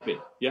of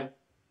them. Yeah.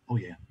 Oh,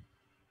 yeah.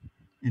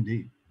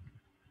 Indeed.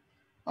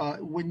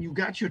 When you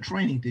got your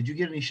training, did you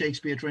get any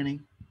Shakespeare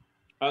training?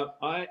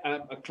 I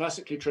am a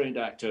classically trained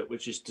actor,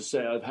 which is to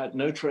say I've had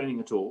no training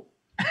at all.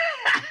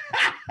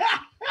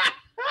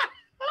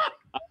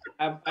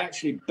 I'm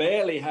actually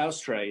barely house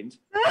trained.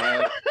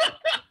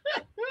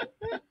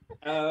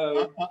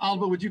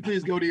 Alba, would you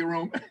please go to your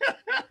room?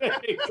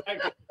 Exactly. I'm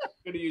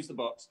going to use the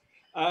box.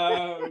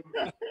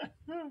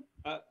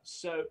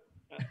 So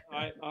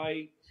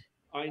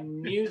I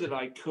knew that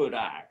I could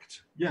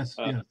act. Yes.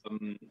 Yes.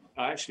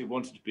 I actually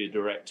wanted to be a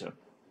director.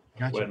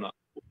 Gotcha.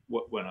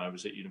 When I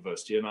was at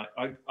university, and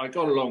I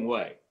got a long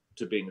way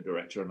to being a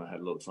director, and I had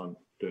a lot of fun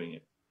doing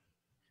it.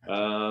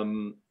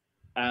 Gotcha.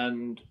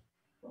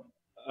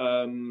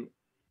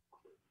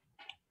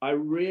 I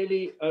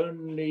really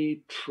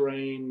only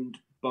trained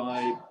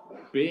by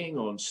being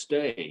on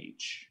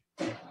stage,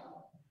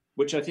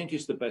 which I think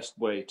is the best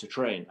way to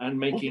train, and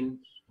making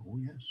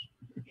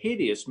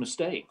hideous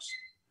mistakes.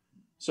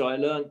 So I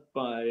learned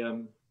by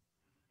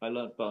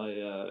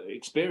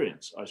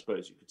experience, I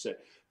suppose you could say.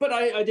 But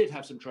I did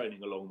have some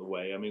training along the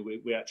way. I mean,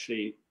 we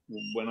actually,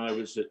 when I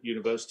was at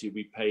university,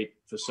 we paid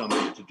for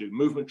somebody to do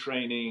movement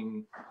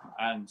training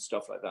and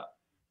stuff like that.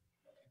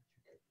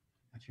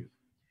 That's you.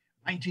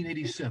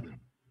 1987,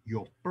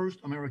 your first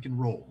American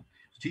role,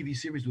 TV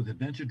series with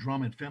adventure,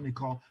 drama, and family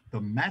called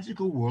The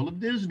Magical World of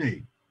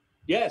Disney.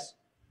 Yes.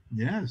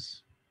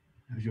 Yes.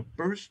 That was your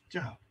first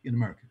job in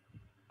America.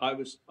 I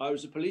was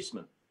a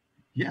policeman.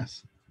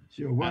 Yes,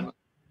 sure was. And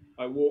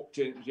I walked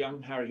in,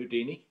 young Harry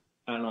Houdini,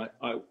 and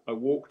I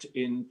walked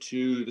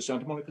into the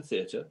Santa Monica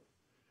Theater,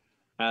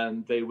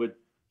 and they were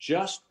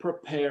just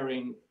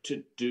preparing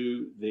to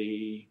do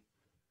the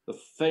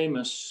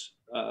famous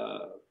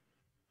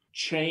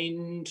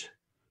chained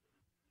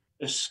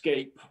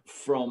escape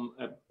from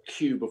a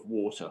cube of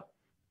water.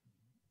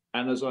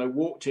 And as I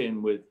walked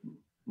in with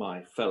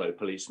my fellow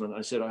policeman,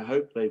 I said, I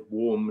hope they've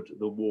warmed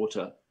the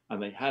water.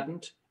 And they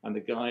hadn't, and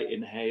the guy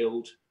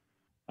inhaled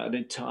an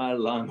entire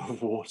lung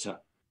of water.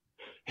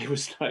 It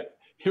was a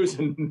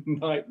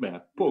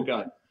nightmare, poor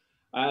guy.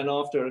 And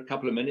after a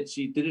couple of minutes,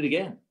 he did it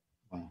again.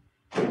 Wow.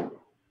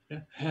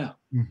 Yeah.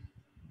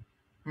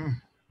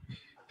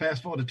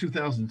 Fast forward to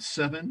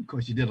 2007. Of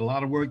course, you did a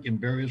lot of work in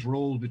various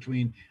roles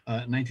between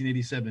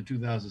 1987 and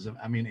 2007.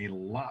 I mean, a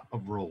lot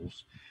of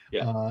roles.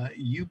 Yeah.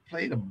 You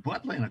played a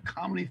butler in a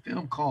comedy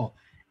film called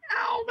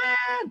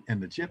Alvin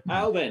and the Chipmunks.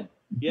 Alvin,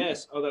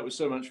 yes. Oh, that was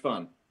so much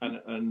fun.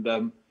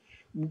 And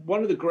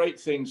one of the great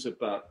things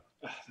about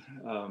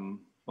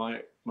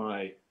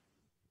my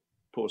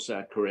poor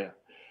sad career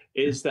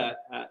is that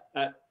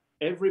at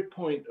every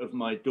point of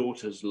my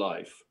daughter's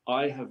life,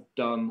 I have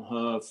done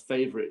her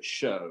favorite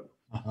show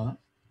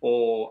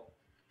or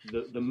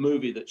the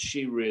movie that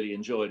she really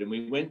enjoyed. And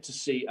we went to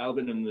see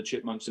Alvin and the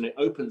Chipmunks, and it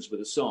opens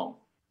with a song.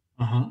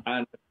 And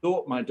I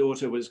thought my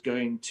daughter was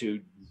going to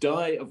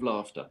die of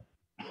laughter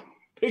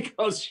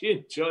because she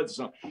enjoyed the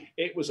song.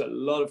 It was a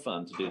lot of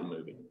fun to do the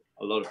movie.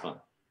 A lot of fun.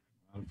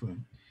 A lot of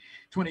fun.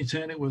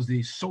 2010, it was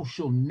The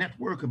Social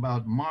Network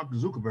about Mark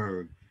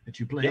Zuckerberg that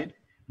you played,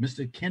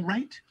 Mr.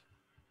 Kenwright.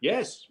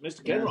 Yes,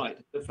 Mr. Kenwright,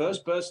 the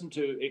first person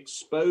to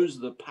expose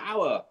the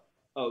power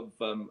of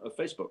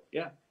Facebook.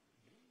 Yeah.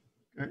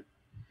 Okay.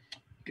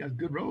 Got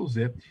good roles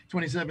there.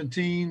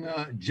 2017,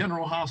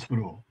 General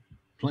Hospital,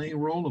 playing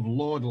role of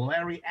Lord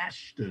Larry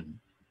Ashton.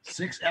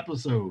 6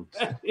 episodes.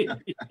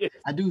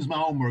 I do my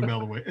homework, by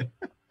the way.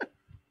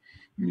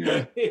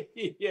 Yeah.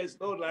 Yes,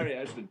 Lord Larry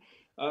Ashton,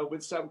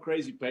 with some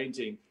crazy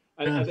painting.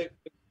 And I think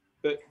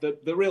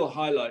the real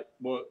highlight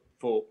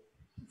for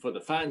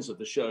the fans of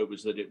the show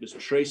was that it was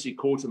Tracy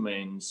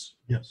Quartermain's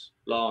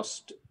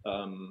last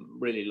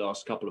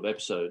couple of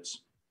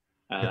episodes.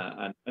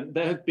 And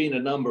there have been a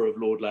number of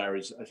Lord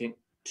Larrys, I think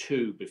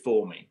 2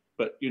 before me.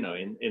 But, you know,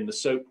 in the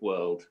soap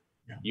world,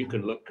 you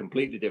can look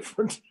completely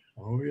different.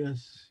 Oh,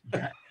 yes.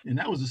 Yeah. And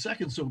that was the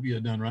second soap you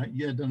had done, right?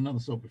 You had done another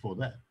soap before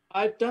that.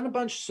 I've done a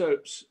bunch of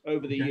soaps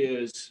over the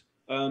years.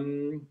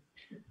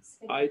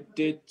 I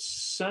did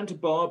Santa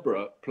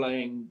Barbara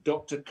playing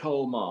Dr.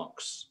 Cole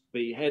Marks,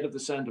 the head of the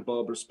Santa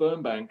Barbara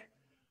Sperm Bank,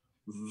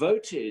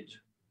 voted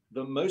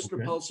the most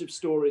repulsive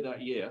story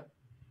that year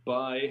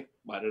by,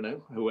 I don't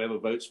know, whoever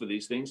votes for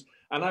these things.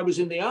 And I was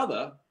in the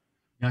other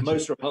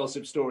most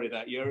repulsive story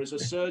that year as a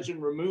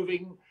surgeon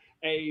removing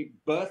a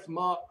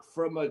birthmark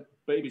from a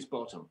baby's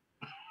bottom.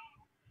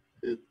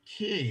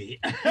 Okay.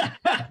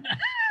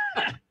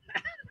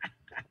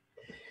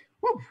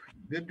 Woo,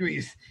 good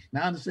grief.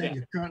 Now I understand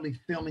you're currently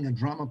filming a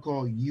drama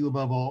called You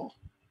Above All.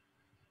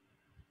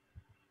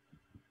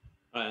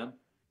 I am.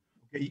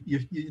 Okay,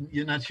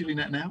 you're not shooting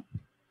that now?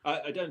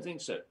 I don't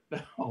think so.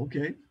 Oh,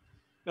 okay.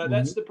 No,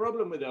 that's the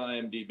problem with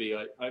IMDb.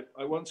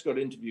 I once got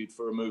interviewed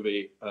for a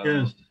movie.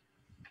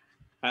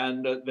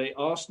 And they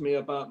asked me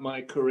about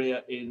my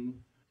career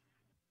in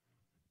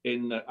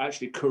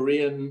actually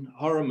Korean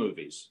horror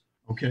movies.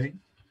 Okay.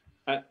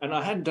 And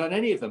I hadn't done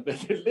any of them, but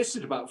they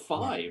listed about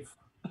 5.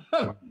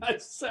 Wow.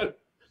 so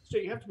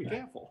you have to be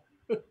careful.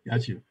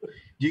 Got you.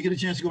 Do you get a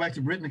chance to go back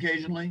to Britain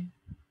occasionally?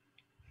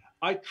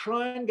 I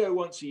try and go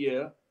once a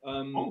year.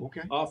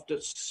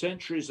 After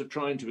centuries of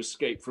trying to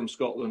escape from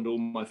Scotland, all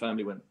my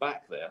family went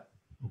back there.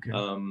 Okay.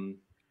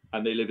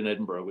 And they live in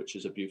Edinburgh, which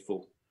is a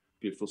beautiful,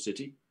 beautiful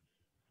city.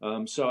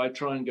 So I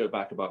try and go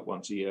back about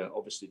once a year.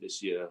 Obviously,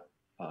 this year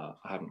I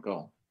haven't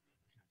gone,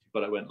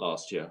 but I went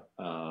last year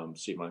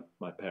see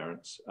my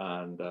parents.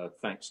 And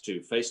thanks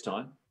to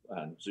FaceTime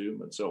and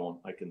Zoom and so on,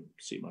 I can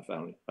see my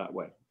family that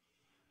way.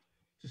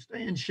 To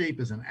stay in shape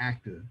as an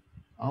actor,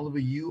 Oliver,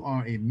 you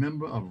are a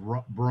member of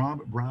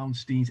Rob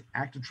Brownstein's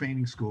Actor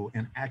Training School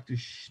and Actor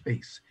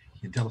Space.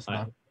 Can you tell us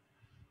about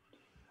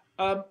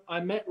it? I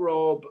met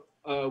Rob.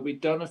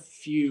 We'd done a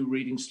few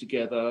readings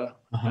together,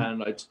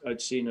 and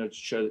I'd seen a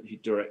show that he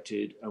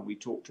directed, and we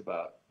talked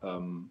about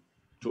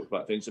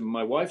things. And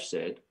my wife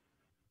said,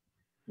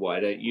 "Why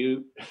don't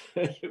you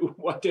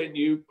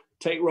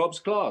take Rob's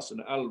class?"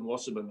 And Alan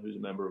Wasserman, who's a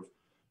member of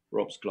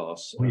Rob's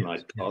class, and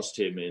I cast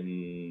him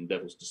in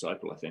Devil's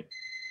Disciple, I think,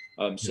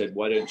 said,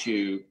 "Why don't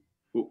you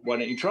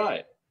try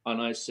it?"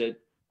 And I said,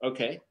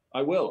 "Okay,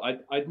 I will."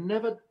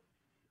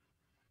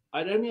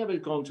 I'd only ever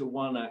gone to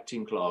one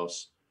acting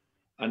class,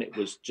 and it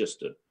was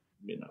just a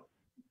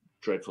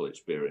dreadful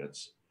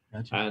experience.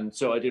 Gotcha. And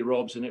so I did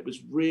Rob's, and it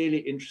was really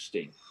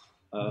interesting.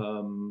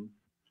 I'm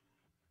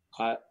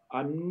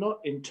not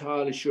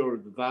entirely sure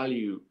of the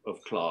value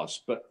of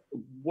class, but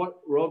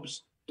what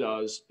Rob's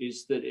does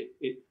is that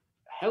it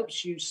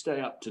helps you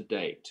stay up to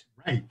date.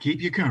 Right,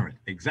 keep you current,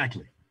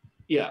 exactly.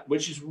 Yeah,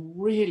 which is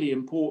really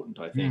important,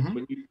 I think.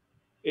 When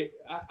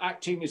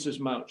acting is as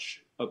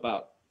much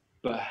about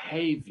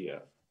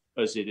behavior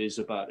as it is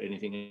about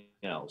anything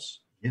else.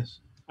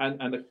 Yes.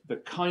 And the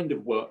kind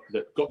of work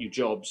that got you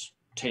jobs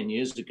 10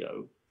 years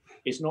ago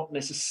is not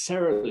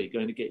necessarily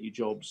going to get you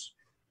jobs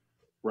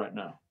right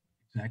now.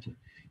 Exactly.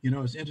 You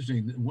know, it's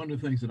interesting. One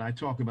of the things that I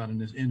talk about in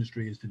this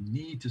industry is the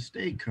need to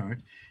stay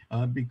current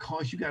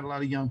because you got a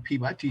lot of young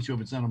people. I teach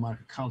over at Santa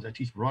Monica College. I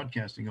teach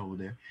broadcasting over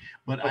there.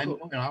 But I know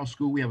in our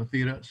school, we have a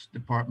theater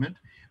department.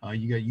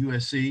 You got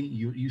USC,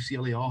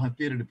 UCLA, all have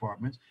theater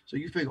departments. So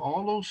you figure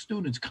all those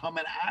students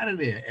coming out of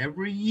there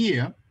every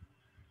year,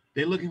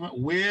 they're looking for,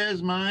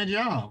 where's my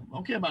job? I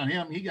don't care about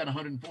him. He got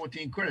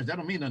 114 credits. That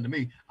don't mean nothing to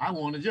me. I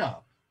want a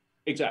job.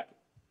 Exactly.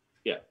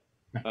 Yeah.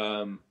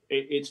 Right.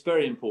 It's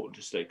very important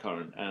to stay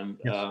current. And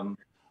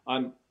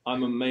I'm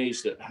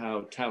amazed at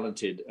how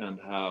talented and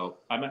how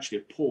I'm actually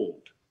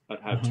appalled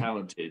at how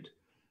talented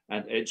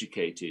and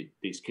educated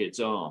these kids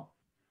are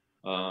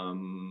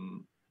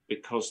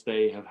because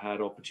they have had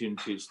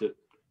opportunities that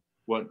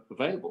weren't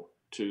available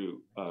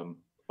to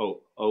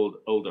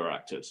older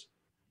actors.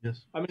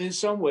 Yes. I mean, in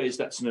some ways,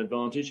 that's an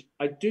advantage.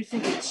 I do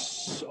think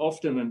it's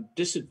often a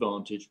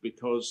disadvantage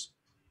because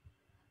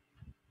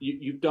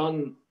you've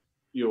done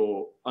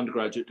your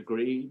undergraduate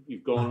degree,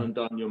 you've gone and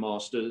done your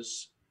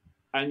master's,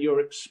 and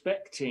you're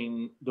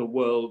expecting the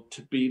world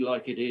to be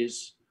like it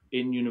is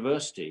in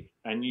university.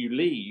 And you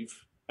leave,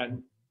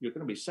 and you're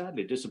going to be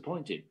sadly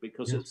disappointed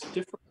because it's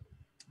different.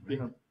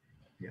 Right.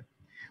 Yeah.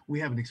 we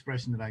have an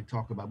expression that I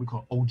talk about. We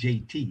call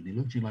OJT. They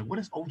look at you like, what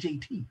is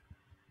OJT?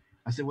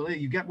 I said, well, hey,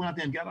 you went out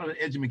there and got out of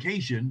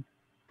education,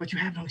 but you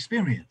have no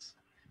experience.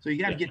 So you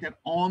got to get that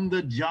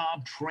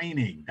on-the-job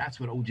training. That's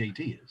what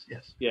OJT is.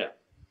 Yes. Yeah.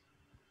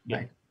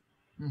 Right.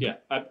 Yeah,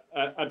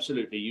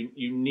 absolutely.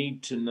 You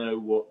need to know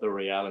what the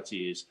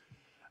reality is,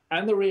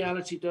 and the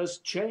reality does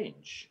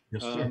change.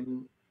 Yes, sir.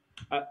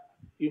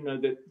 You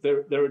know,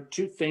 there are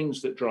two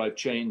things that drive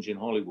change in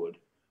Hollywood.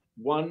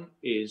 One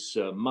is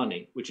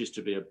money, which is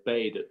to be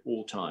obeyed at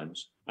all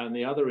times, and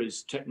the other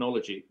is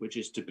technology, which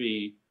is to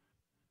be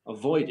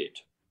avoided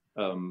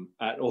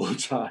at all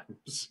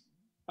times.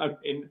 I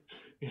mean,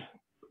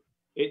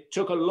 it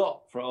took a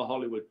lot for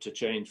Hollywood to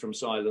change from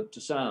silent to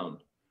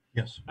sound.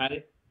 Yes.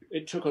 And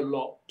it took a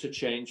lot to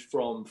change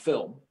from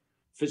film,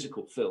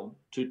 physical film,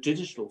 to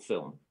digital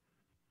film.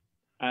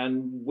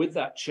 And with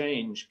that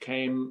change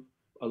came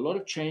a lot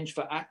of change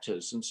for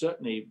actors. And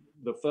certainly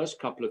the first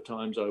couple of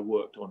times I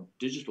worked on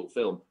digital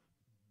film,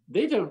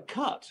 they don't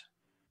cut.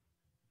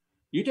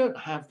 You don't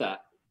have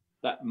that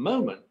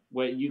moment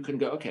where you can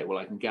go, okay, well,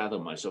 I can gather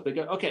myself. They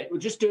go, okay,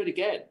 we'll just do it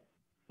again.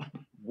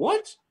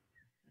 What?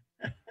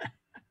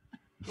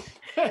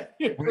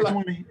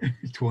 2020.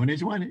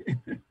 2020.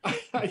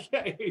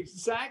 Yeah,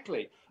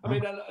 exactly. I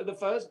mean, the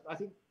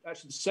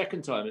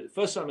second time, the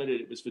first time I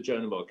did it was for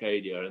Joan of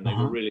Arcadia, and they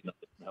were really nice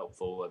and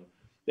helpful, and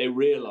they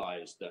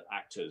realized that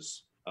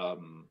actors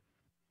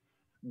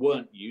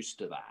weren't used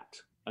to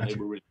that, and they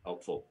were really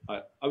helpful.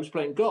 I was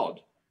playing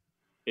God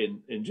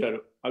in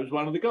Joan. I was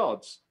one of the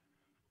gods.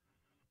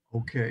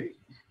 Okay.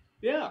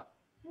 Yeah.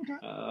 Okay.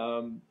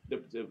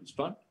 It was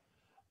fun,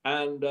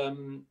 and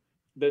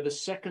the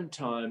second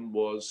time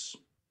was,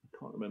 I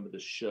can't remember the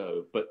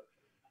show, but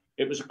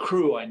it was a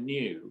crew I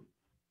knew,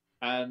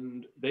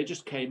 and they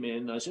just came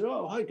in. I said,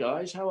 "Oh, hi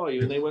guys, how are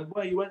you?" And they went,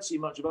 "Well, you won't see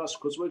much of us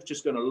because we're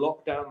just going to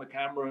lock down the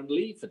camera and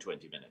leave for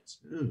 20 minutes."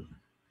 I'm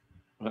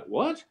like,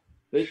 what?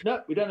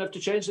 No, we don't have to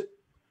change it.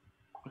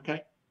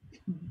 Okay.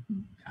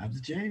 Have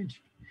to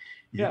change.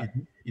 Yeah.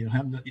 You don't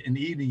have in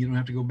the evening. You don't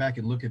have to go back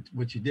and look at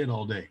what you did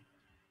all day.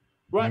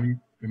 Right.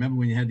 Remember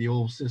when you had the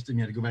old system?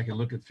 You had to go back and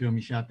look at film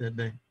you shot that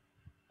day.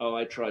 Oh,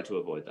 I try to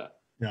avoid that.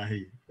 Yeah, I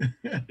hear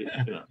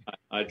you.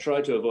 I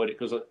try to avoid it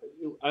because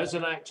as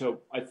an actor,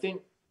 I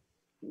think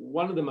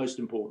one of the most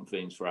important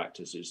things for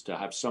actors is to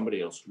have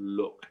somebody else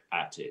look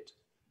at it,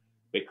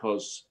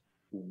 because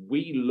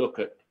we look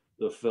at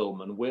the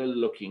film and we're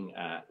looking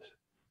at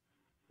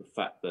the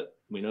fact that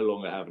we no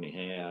longer have any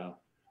hair.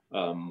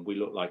 We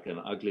look like an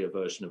uglier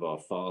version of our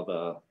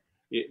father.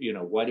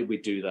 Why did we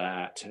do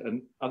that?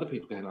 And other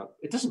people going,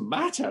 it doesn't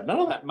matter. None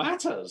of that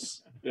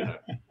matters.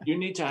 You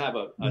need to have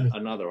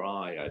another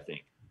eye, I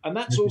think. And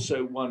that's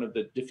also one of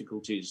the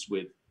difficulties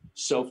with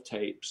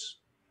self-tapes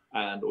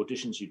and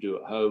auditions you do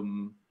at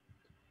home.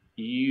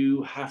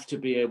 You have to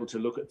be able to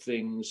look at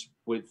things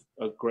with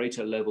a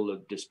greater level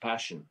of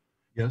dispassion.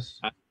 Yes.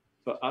 And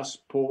for us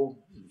poor,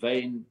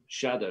 vain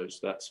shadows,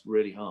 that's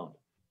really hard.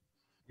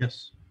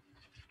 Yes.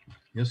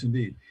 Yes,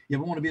 indeed. You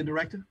ever want to be a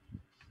director?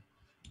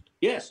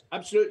 Yes,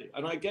 absolutely.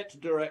 And I get to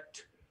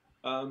direct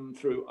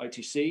through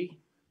ITC.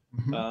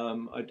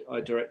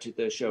 I directed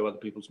their show Other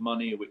People's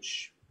Money,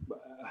 which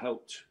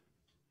helped,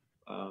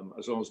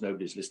 as long as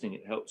nobody's listening,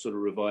 it helped sort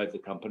of revive the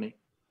company.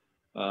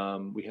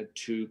 We had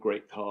two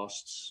great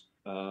casts,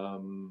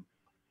 and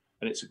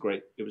it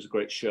was a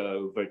great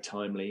show, very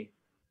timely,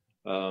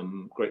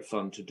 great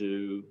fun to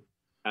do.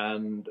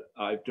 And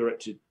I've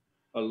directed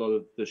a lot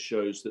of the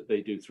shows that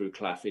they do through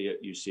Claffey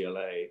at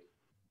UCLA,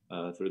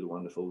 through the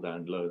wonderful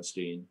Dan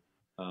Lowenstein,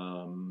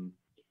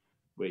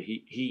 where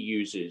he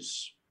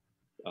uses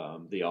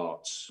the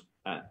arts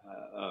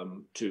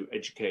to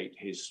educate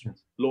his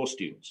law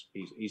students.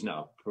 He's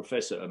now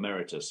Professor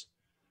Emeritus,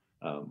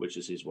 which,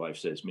 as his wife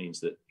says, means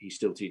that he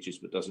still teaches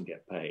but doesn't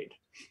get paid.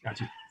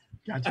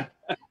 Gotcha.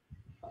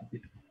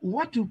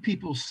 What do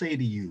people say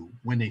to you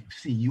when they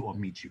see you or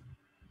meet you?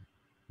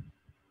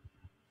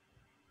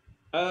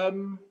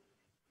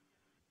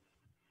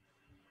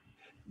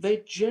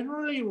 They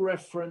generally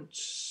reference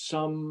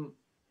some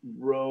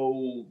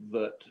role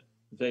that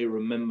they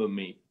remember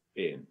me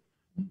in.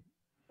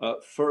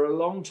 For a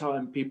long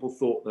time, people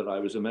thought that I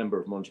was a member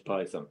of Monty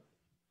Python,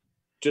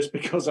 just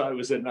because I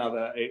was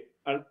another.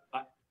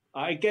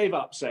 I gave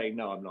up saying,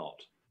 no, I'm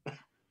not.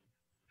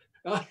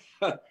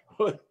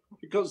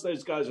 Because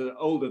those guys are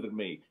older than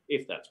me,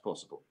 if that's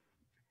possible.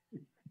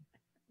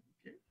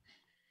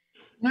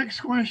 Next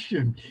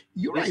question.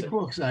 You write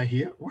books, I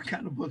hear. What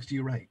kind of books do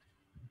you write?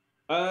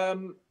 I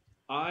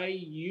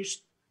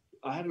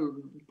had a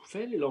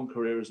fairly long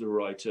career as a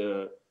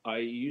writer. I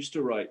used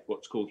to write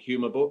what's called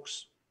humor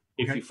books,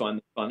 if you find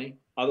them funny.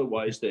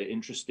 Otherwise, they're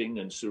interesting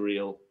and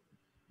surreal,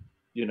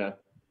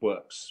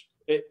 works.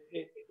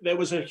 There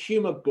was a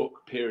humor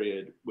book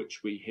period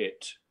which we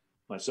hit,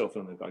 myself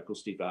and a guy called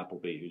Steve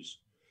Appleby, who's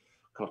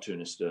a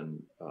cartoonist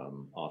and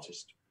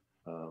artist.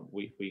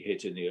 We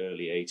hit in the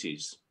early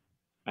 80s,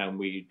 and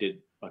we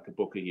did like a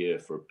book a year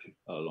for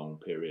a long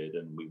period,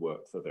 and we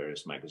worked for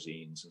various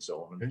magazines and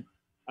so on.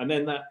 And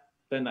then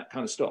that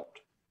kind of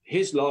stopped.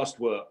 His last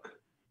work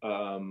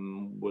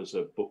was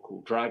a book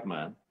called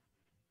Dragman,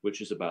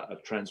 which is about a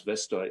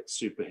transvestite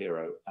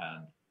superhero.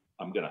 And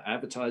I'm going to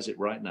advertise it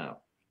right now.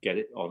 Get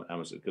it on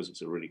Amazon because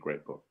it's a really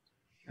great book.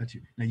 Got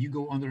you. Now you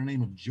go under the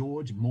name of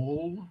George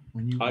Mole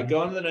when you. I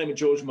go under the name of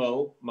George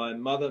Mole. My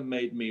mother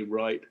made me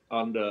write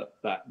under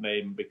that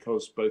name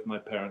because both my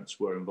parents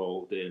were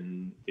involved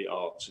in the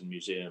arts and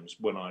museums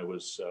when I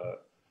was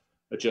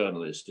a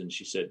journalist, and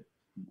she said,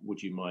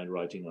 "Would you mind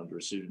writing under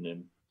a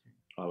pseudonym?"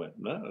 I went,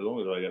 "No, as long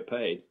as I get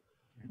paid."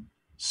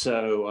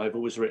 So I've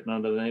always written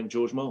under the name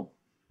George Mole.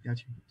 Got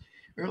you.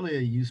 Earlier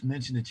you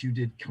mentioned that you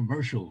did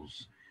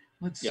commercials.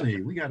 Let's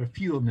see. We got a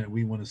few of them that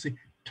we want to see.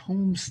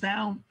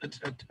 Tombstone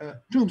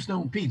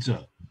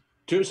Pizza.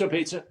 Tombstone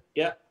Pizza.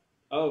 Yeah.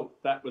 Oh,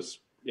 that was,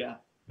 yeah.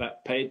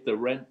 That paid the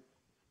rent,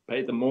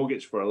 paid the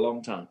mortgage for a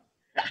long time.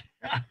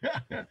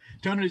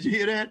 Tony, did you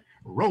hear that?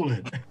 Roll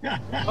it.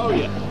 Oh,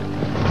 yeah.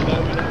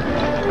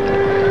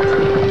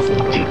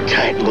 Too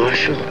tight,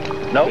 Marshall?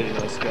 Nope. Really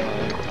nice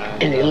guy.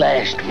 Any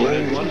last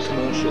words? One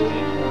commercial.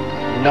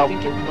 Nope.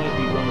 I think it might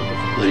be one of the.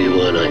 What do you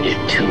want on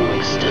your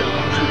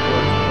tombstone?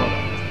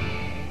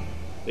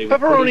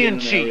 Pepperoni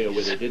and cheese.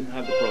 Where they didn't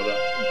have the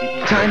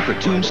product. Time for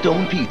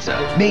Tombstone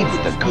Pizza. Made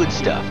with the good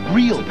stuff.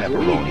 Real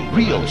pepperoni,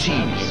 real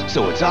cheese.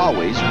 So it's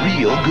always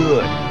real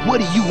good. What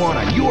do you want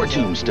on your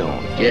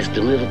tombstone? Just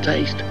a little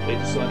taste? They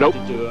decided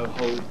to do a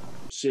whole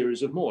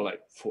series of more,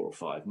 like 4 or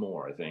 5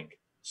 more, I think.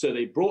 So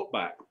they brought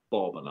back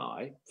Bob and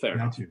I, fair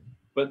enough.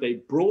 But they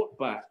brought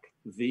back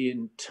the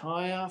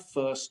entire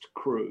first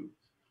crew,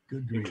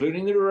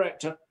 including the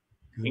director,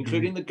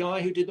 including the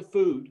guy who did the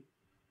food.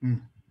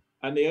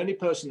 And the only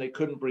person they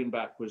couldn't bring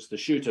back was the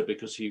shooter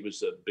because he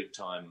was a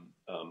big-time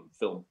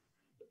film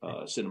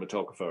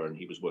cinematographer and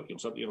he was working on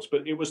something else.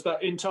 But it was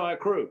that entire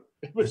crew.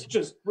 It was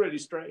just really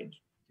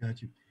strange.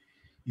 Got you.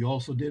 You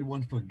also did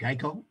one for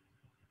Geico?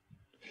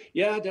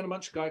 Yeah, I did a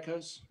bunch of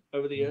Geicos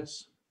over the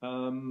years.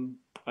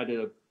 I did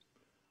a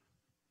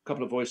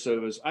couple of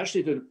voiceovers. I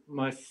actually did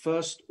my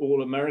first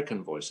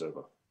all-American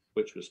voiceover,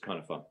 which was kind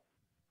of fun.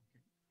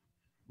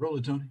 Roll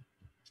it, Tony.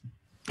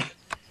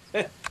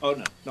 Oh,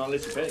 no, not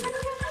unless you're paying me.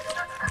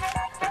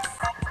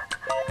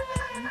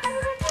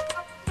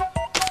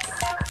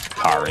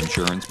 Car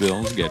insurance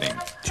bills getting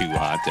too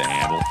hot to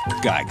handle?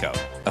 Geico.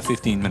 A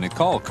 15-minute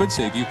call could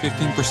save you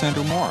 15%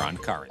 or more on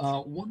car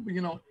insurance.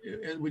 You know,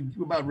 we're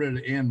about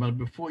ready to end, but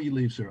before you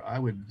leave, sir, I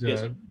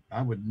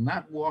would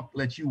not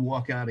let you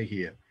walk out of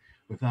here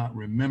without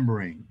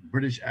remembering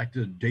British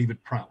actor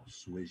David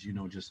Prowse, who, as you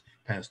know, just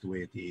passed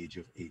away at the age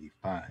of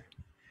 85.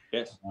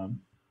 Yes.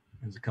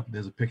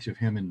 There's a picture of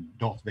him and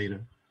Darth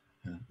Vader.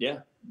 Yeah.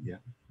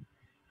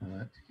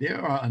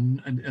 There are,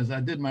 as I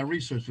did my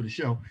research for the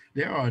show,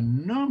 there are a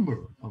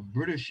number of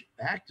British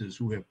actors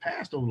who have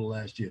passed over the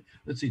last year.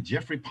 Let's see,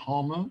 Jeffrey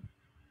Palmer,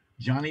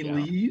 Johnny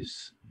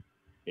Lees,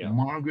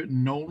 Margaret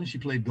Nolan. She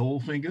played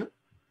Goldfinger.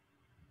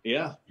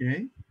 Yeah.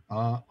 Okay.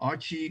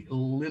 Archie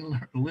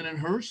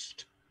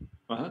Lindenhurst.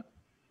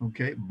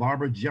 Okay.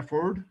 Barbara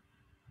Jefford.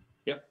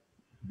 Yep.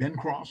 Ben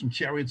Cross from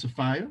Chariots of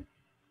Fire.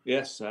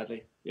 Yes,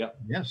 sadly. Yeah.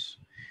 Yes.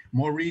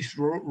 Maurice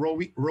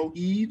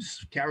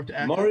Reeves, character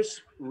actor.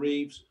 Maurice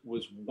Reeves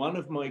was one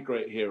of my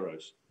great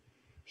heroes.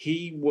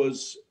 He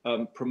was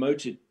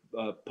promoted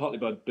partly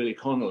by Billy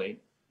Connolly,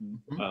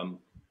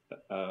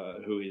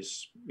 who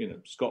is,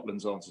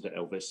 Scotland's answer to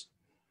Elvis.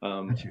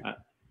 And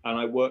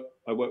I worked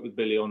with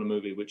Billy on a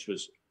movie which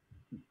was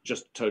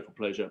just a total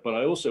pleasure. But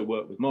I also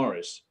worked with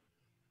Maurice,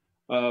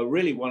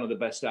 really one of the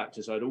best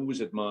actors. I'd always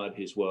admired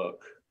his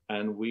work.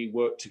 And we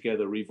worked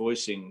together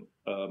revoicing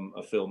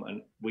a film,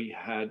 and we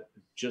had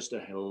just a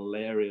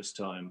hilarious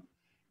time.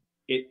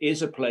 It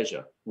is a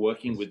pleasure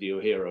working with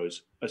your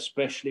heroes,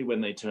 especially when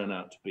they turn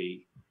out to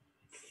be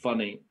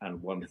funny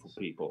and wonderful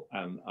people.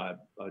 And I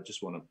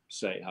just want to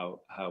say how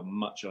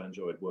much I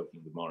enjoyed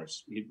working with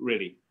Maurice. He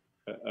really,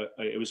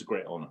 it was a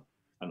great honor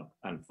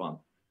and fun.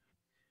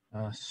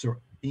 Sir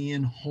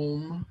Ian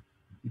Holm,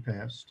 he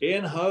passed.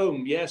 Ian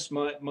Holm, yes,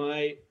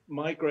 my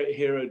great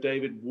hero,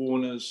 David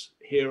Warner's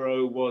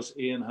hero was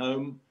Ian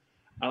Holm.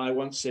 And I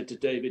once said to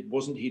David,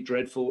 wasn't he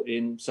dreadful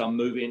in some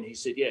movie? And he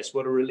said, yes,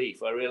 what a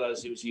relief. I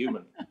realized he was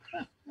human.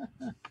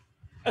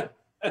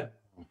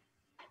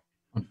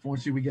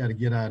 Unfortunately, we got to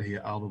get out of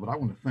here, Aldo, but I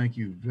want to thank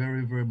you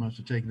very, very much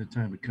for taking the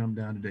time to come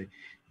down today.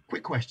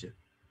 Quick question.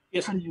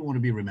 Yes. How do you want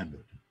to be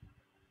remembered?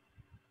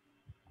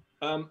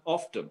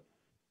 Often.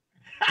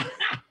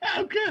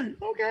 Okay.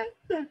 All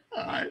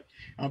right.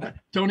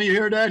 Tony, you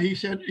heard that? He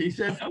said,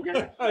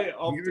 okay.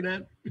 You heard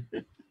that?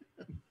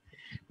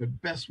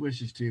 But best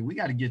wishes to you. We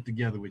got to get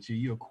together with you.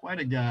 You're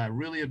quite a guy. I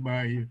really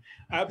admire you.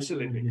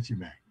 Absolutely. Get you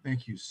back.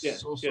 Thank you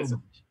so much.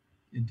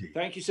 Indeed.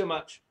 Thank you so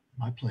much.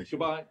 My pleasure.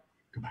 Goodbye.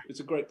 Goodbye. It's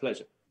a great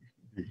pleasure.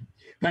 Indeed.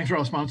 Thanks for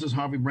our sponsors,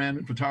 Harvey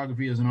Brandon,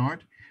 Photography as an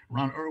Art,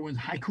 Ron Irwin's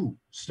Haiku,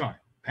 Style,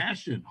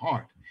 Passion,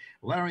 Heart,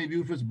 Larry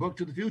Buford's Book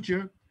to the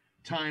Future,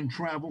 Time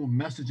Travel,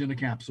 Message in a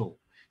Capsule,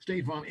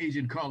 State Farm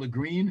agent Carla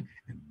Green,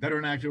 and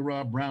veteran actor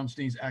Rob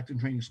Brownstein's Acting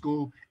Training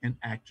School and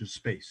Actors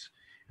Space.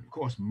 And of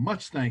course,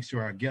 much thanks to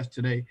our guest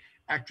today,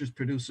 actress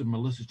producer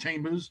Melissa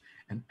Chambers,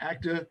 and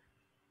actor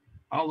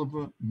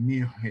Oliver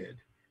Muirhead.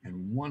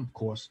 And one, of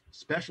course,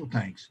 special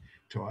thanks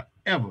to our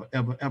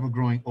ever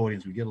growing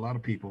audience. We get a lot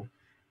of people.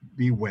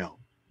 Be well.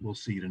 We'll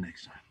see you the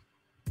next time.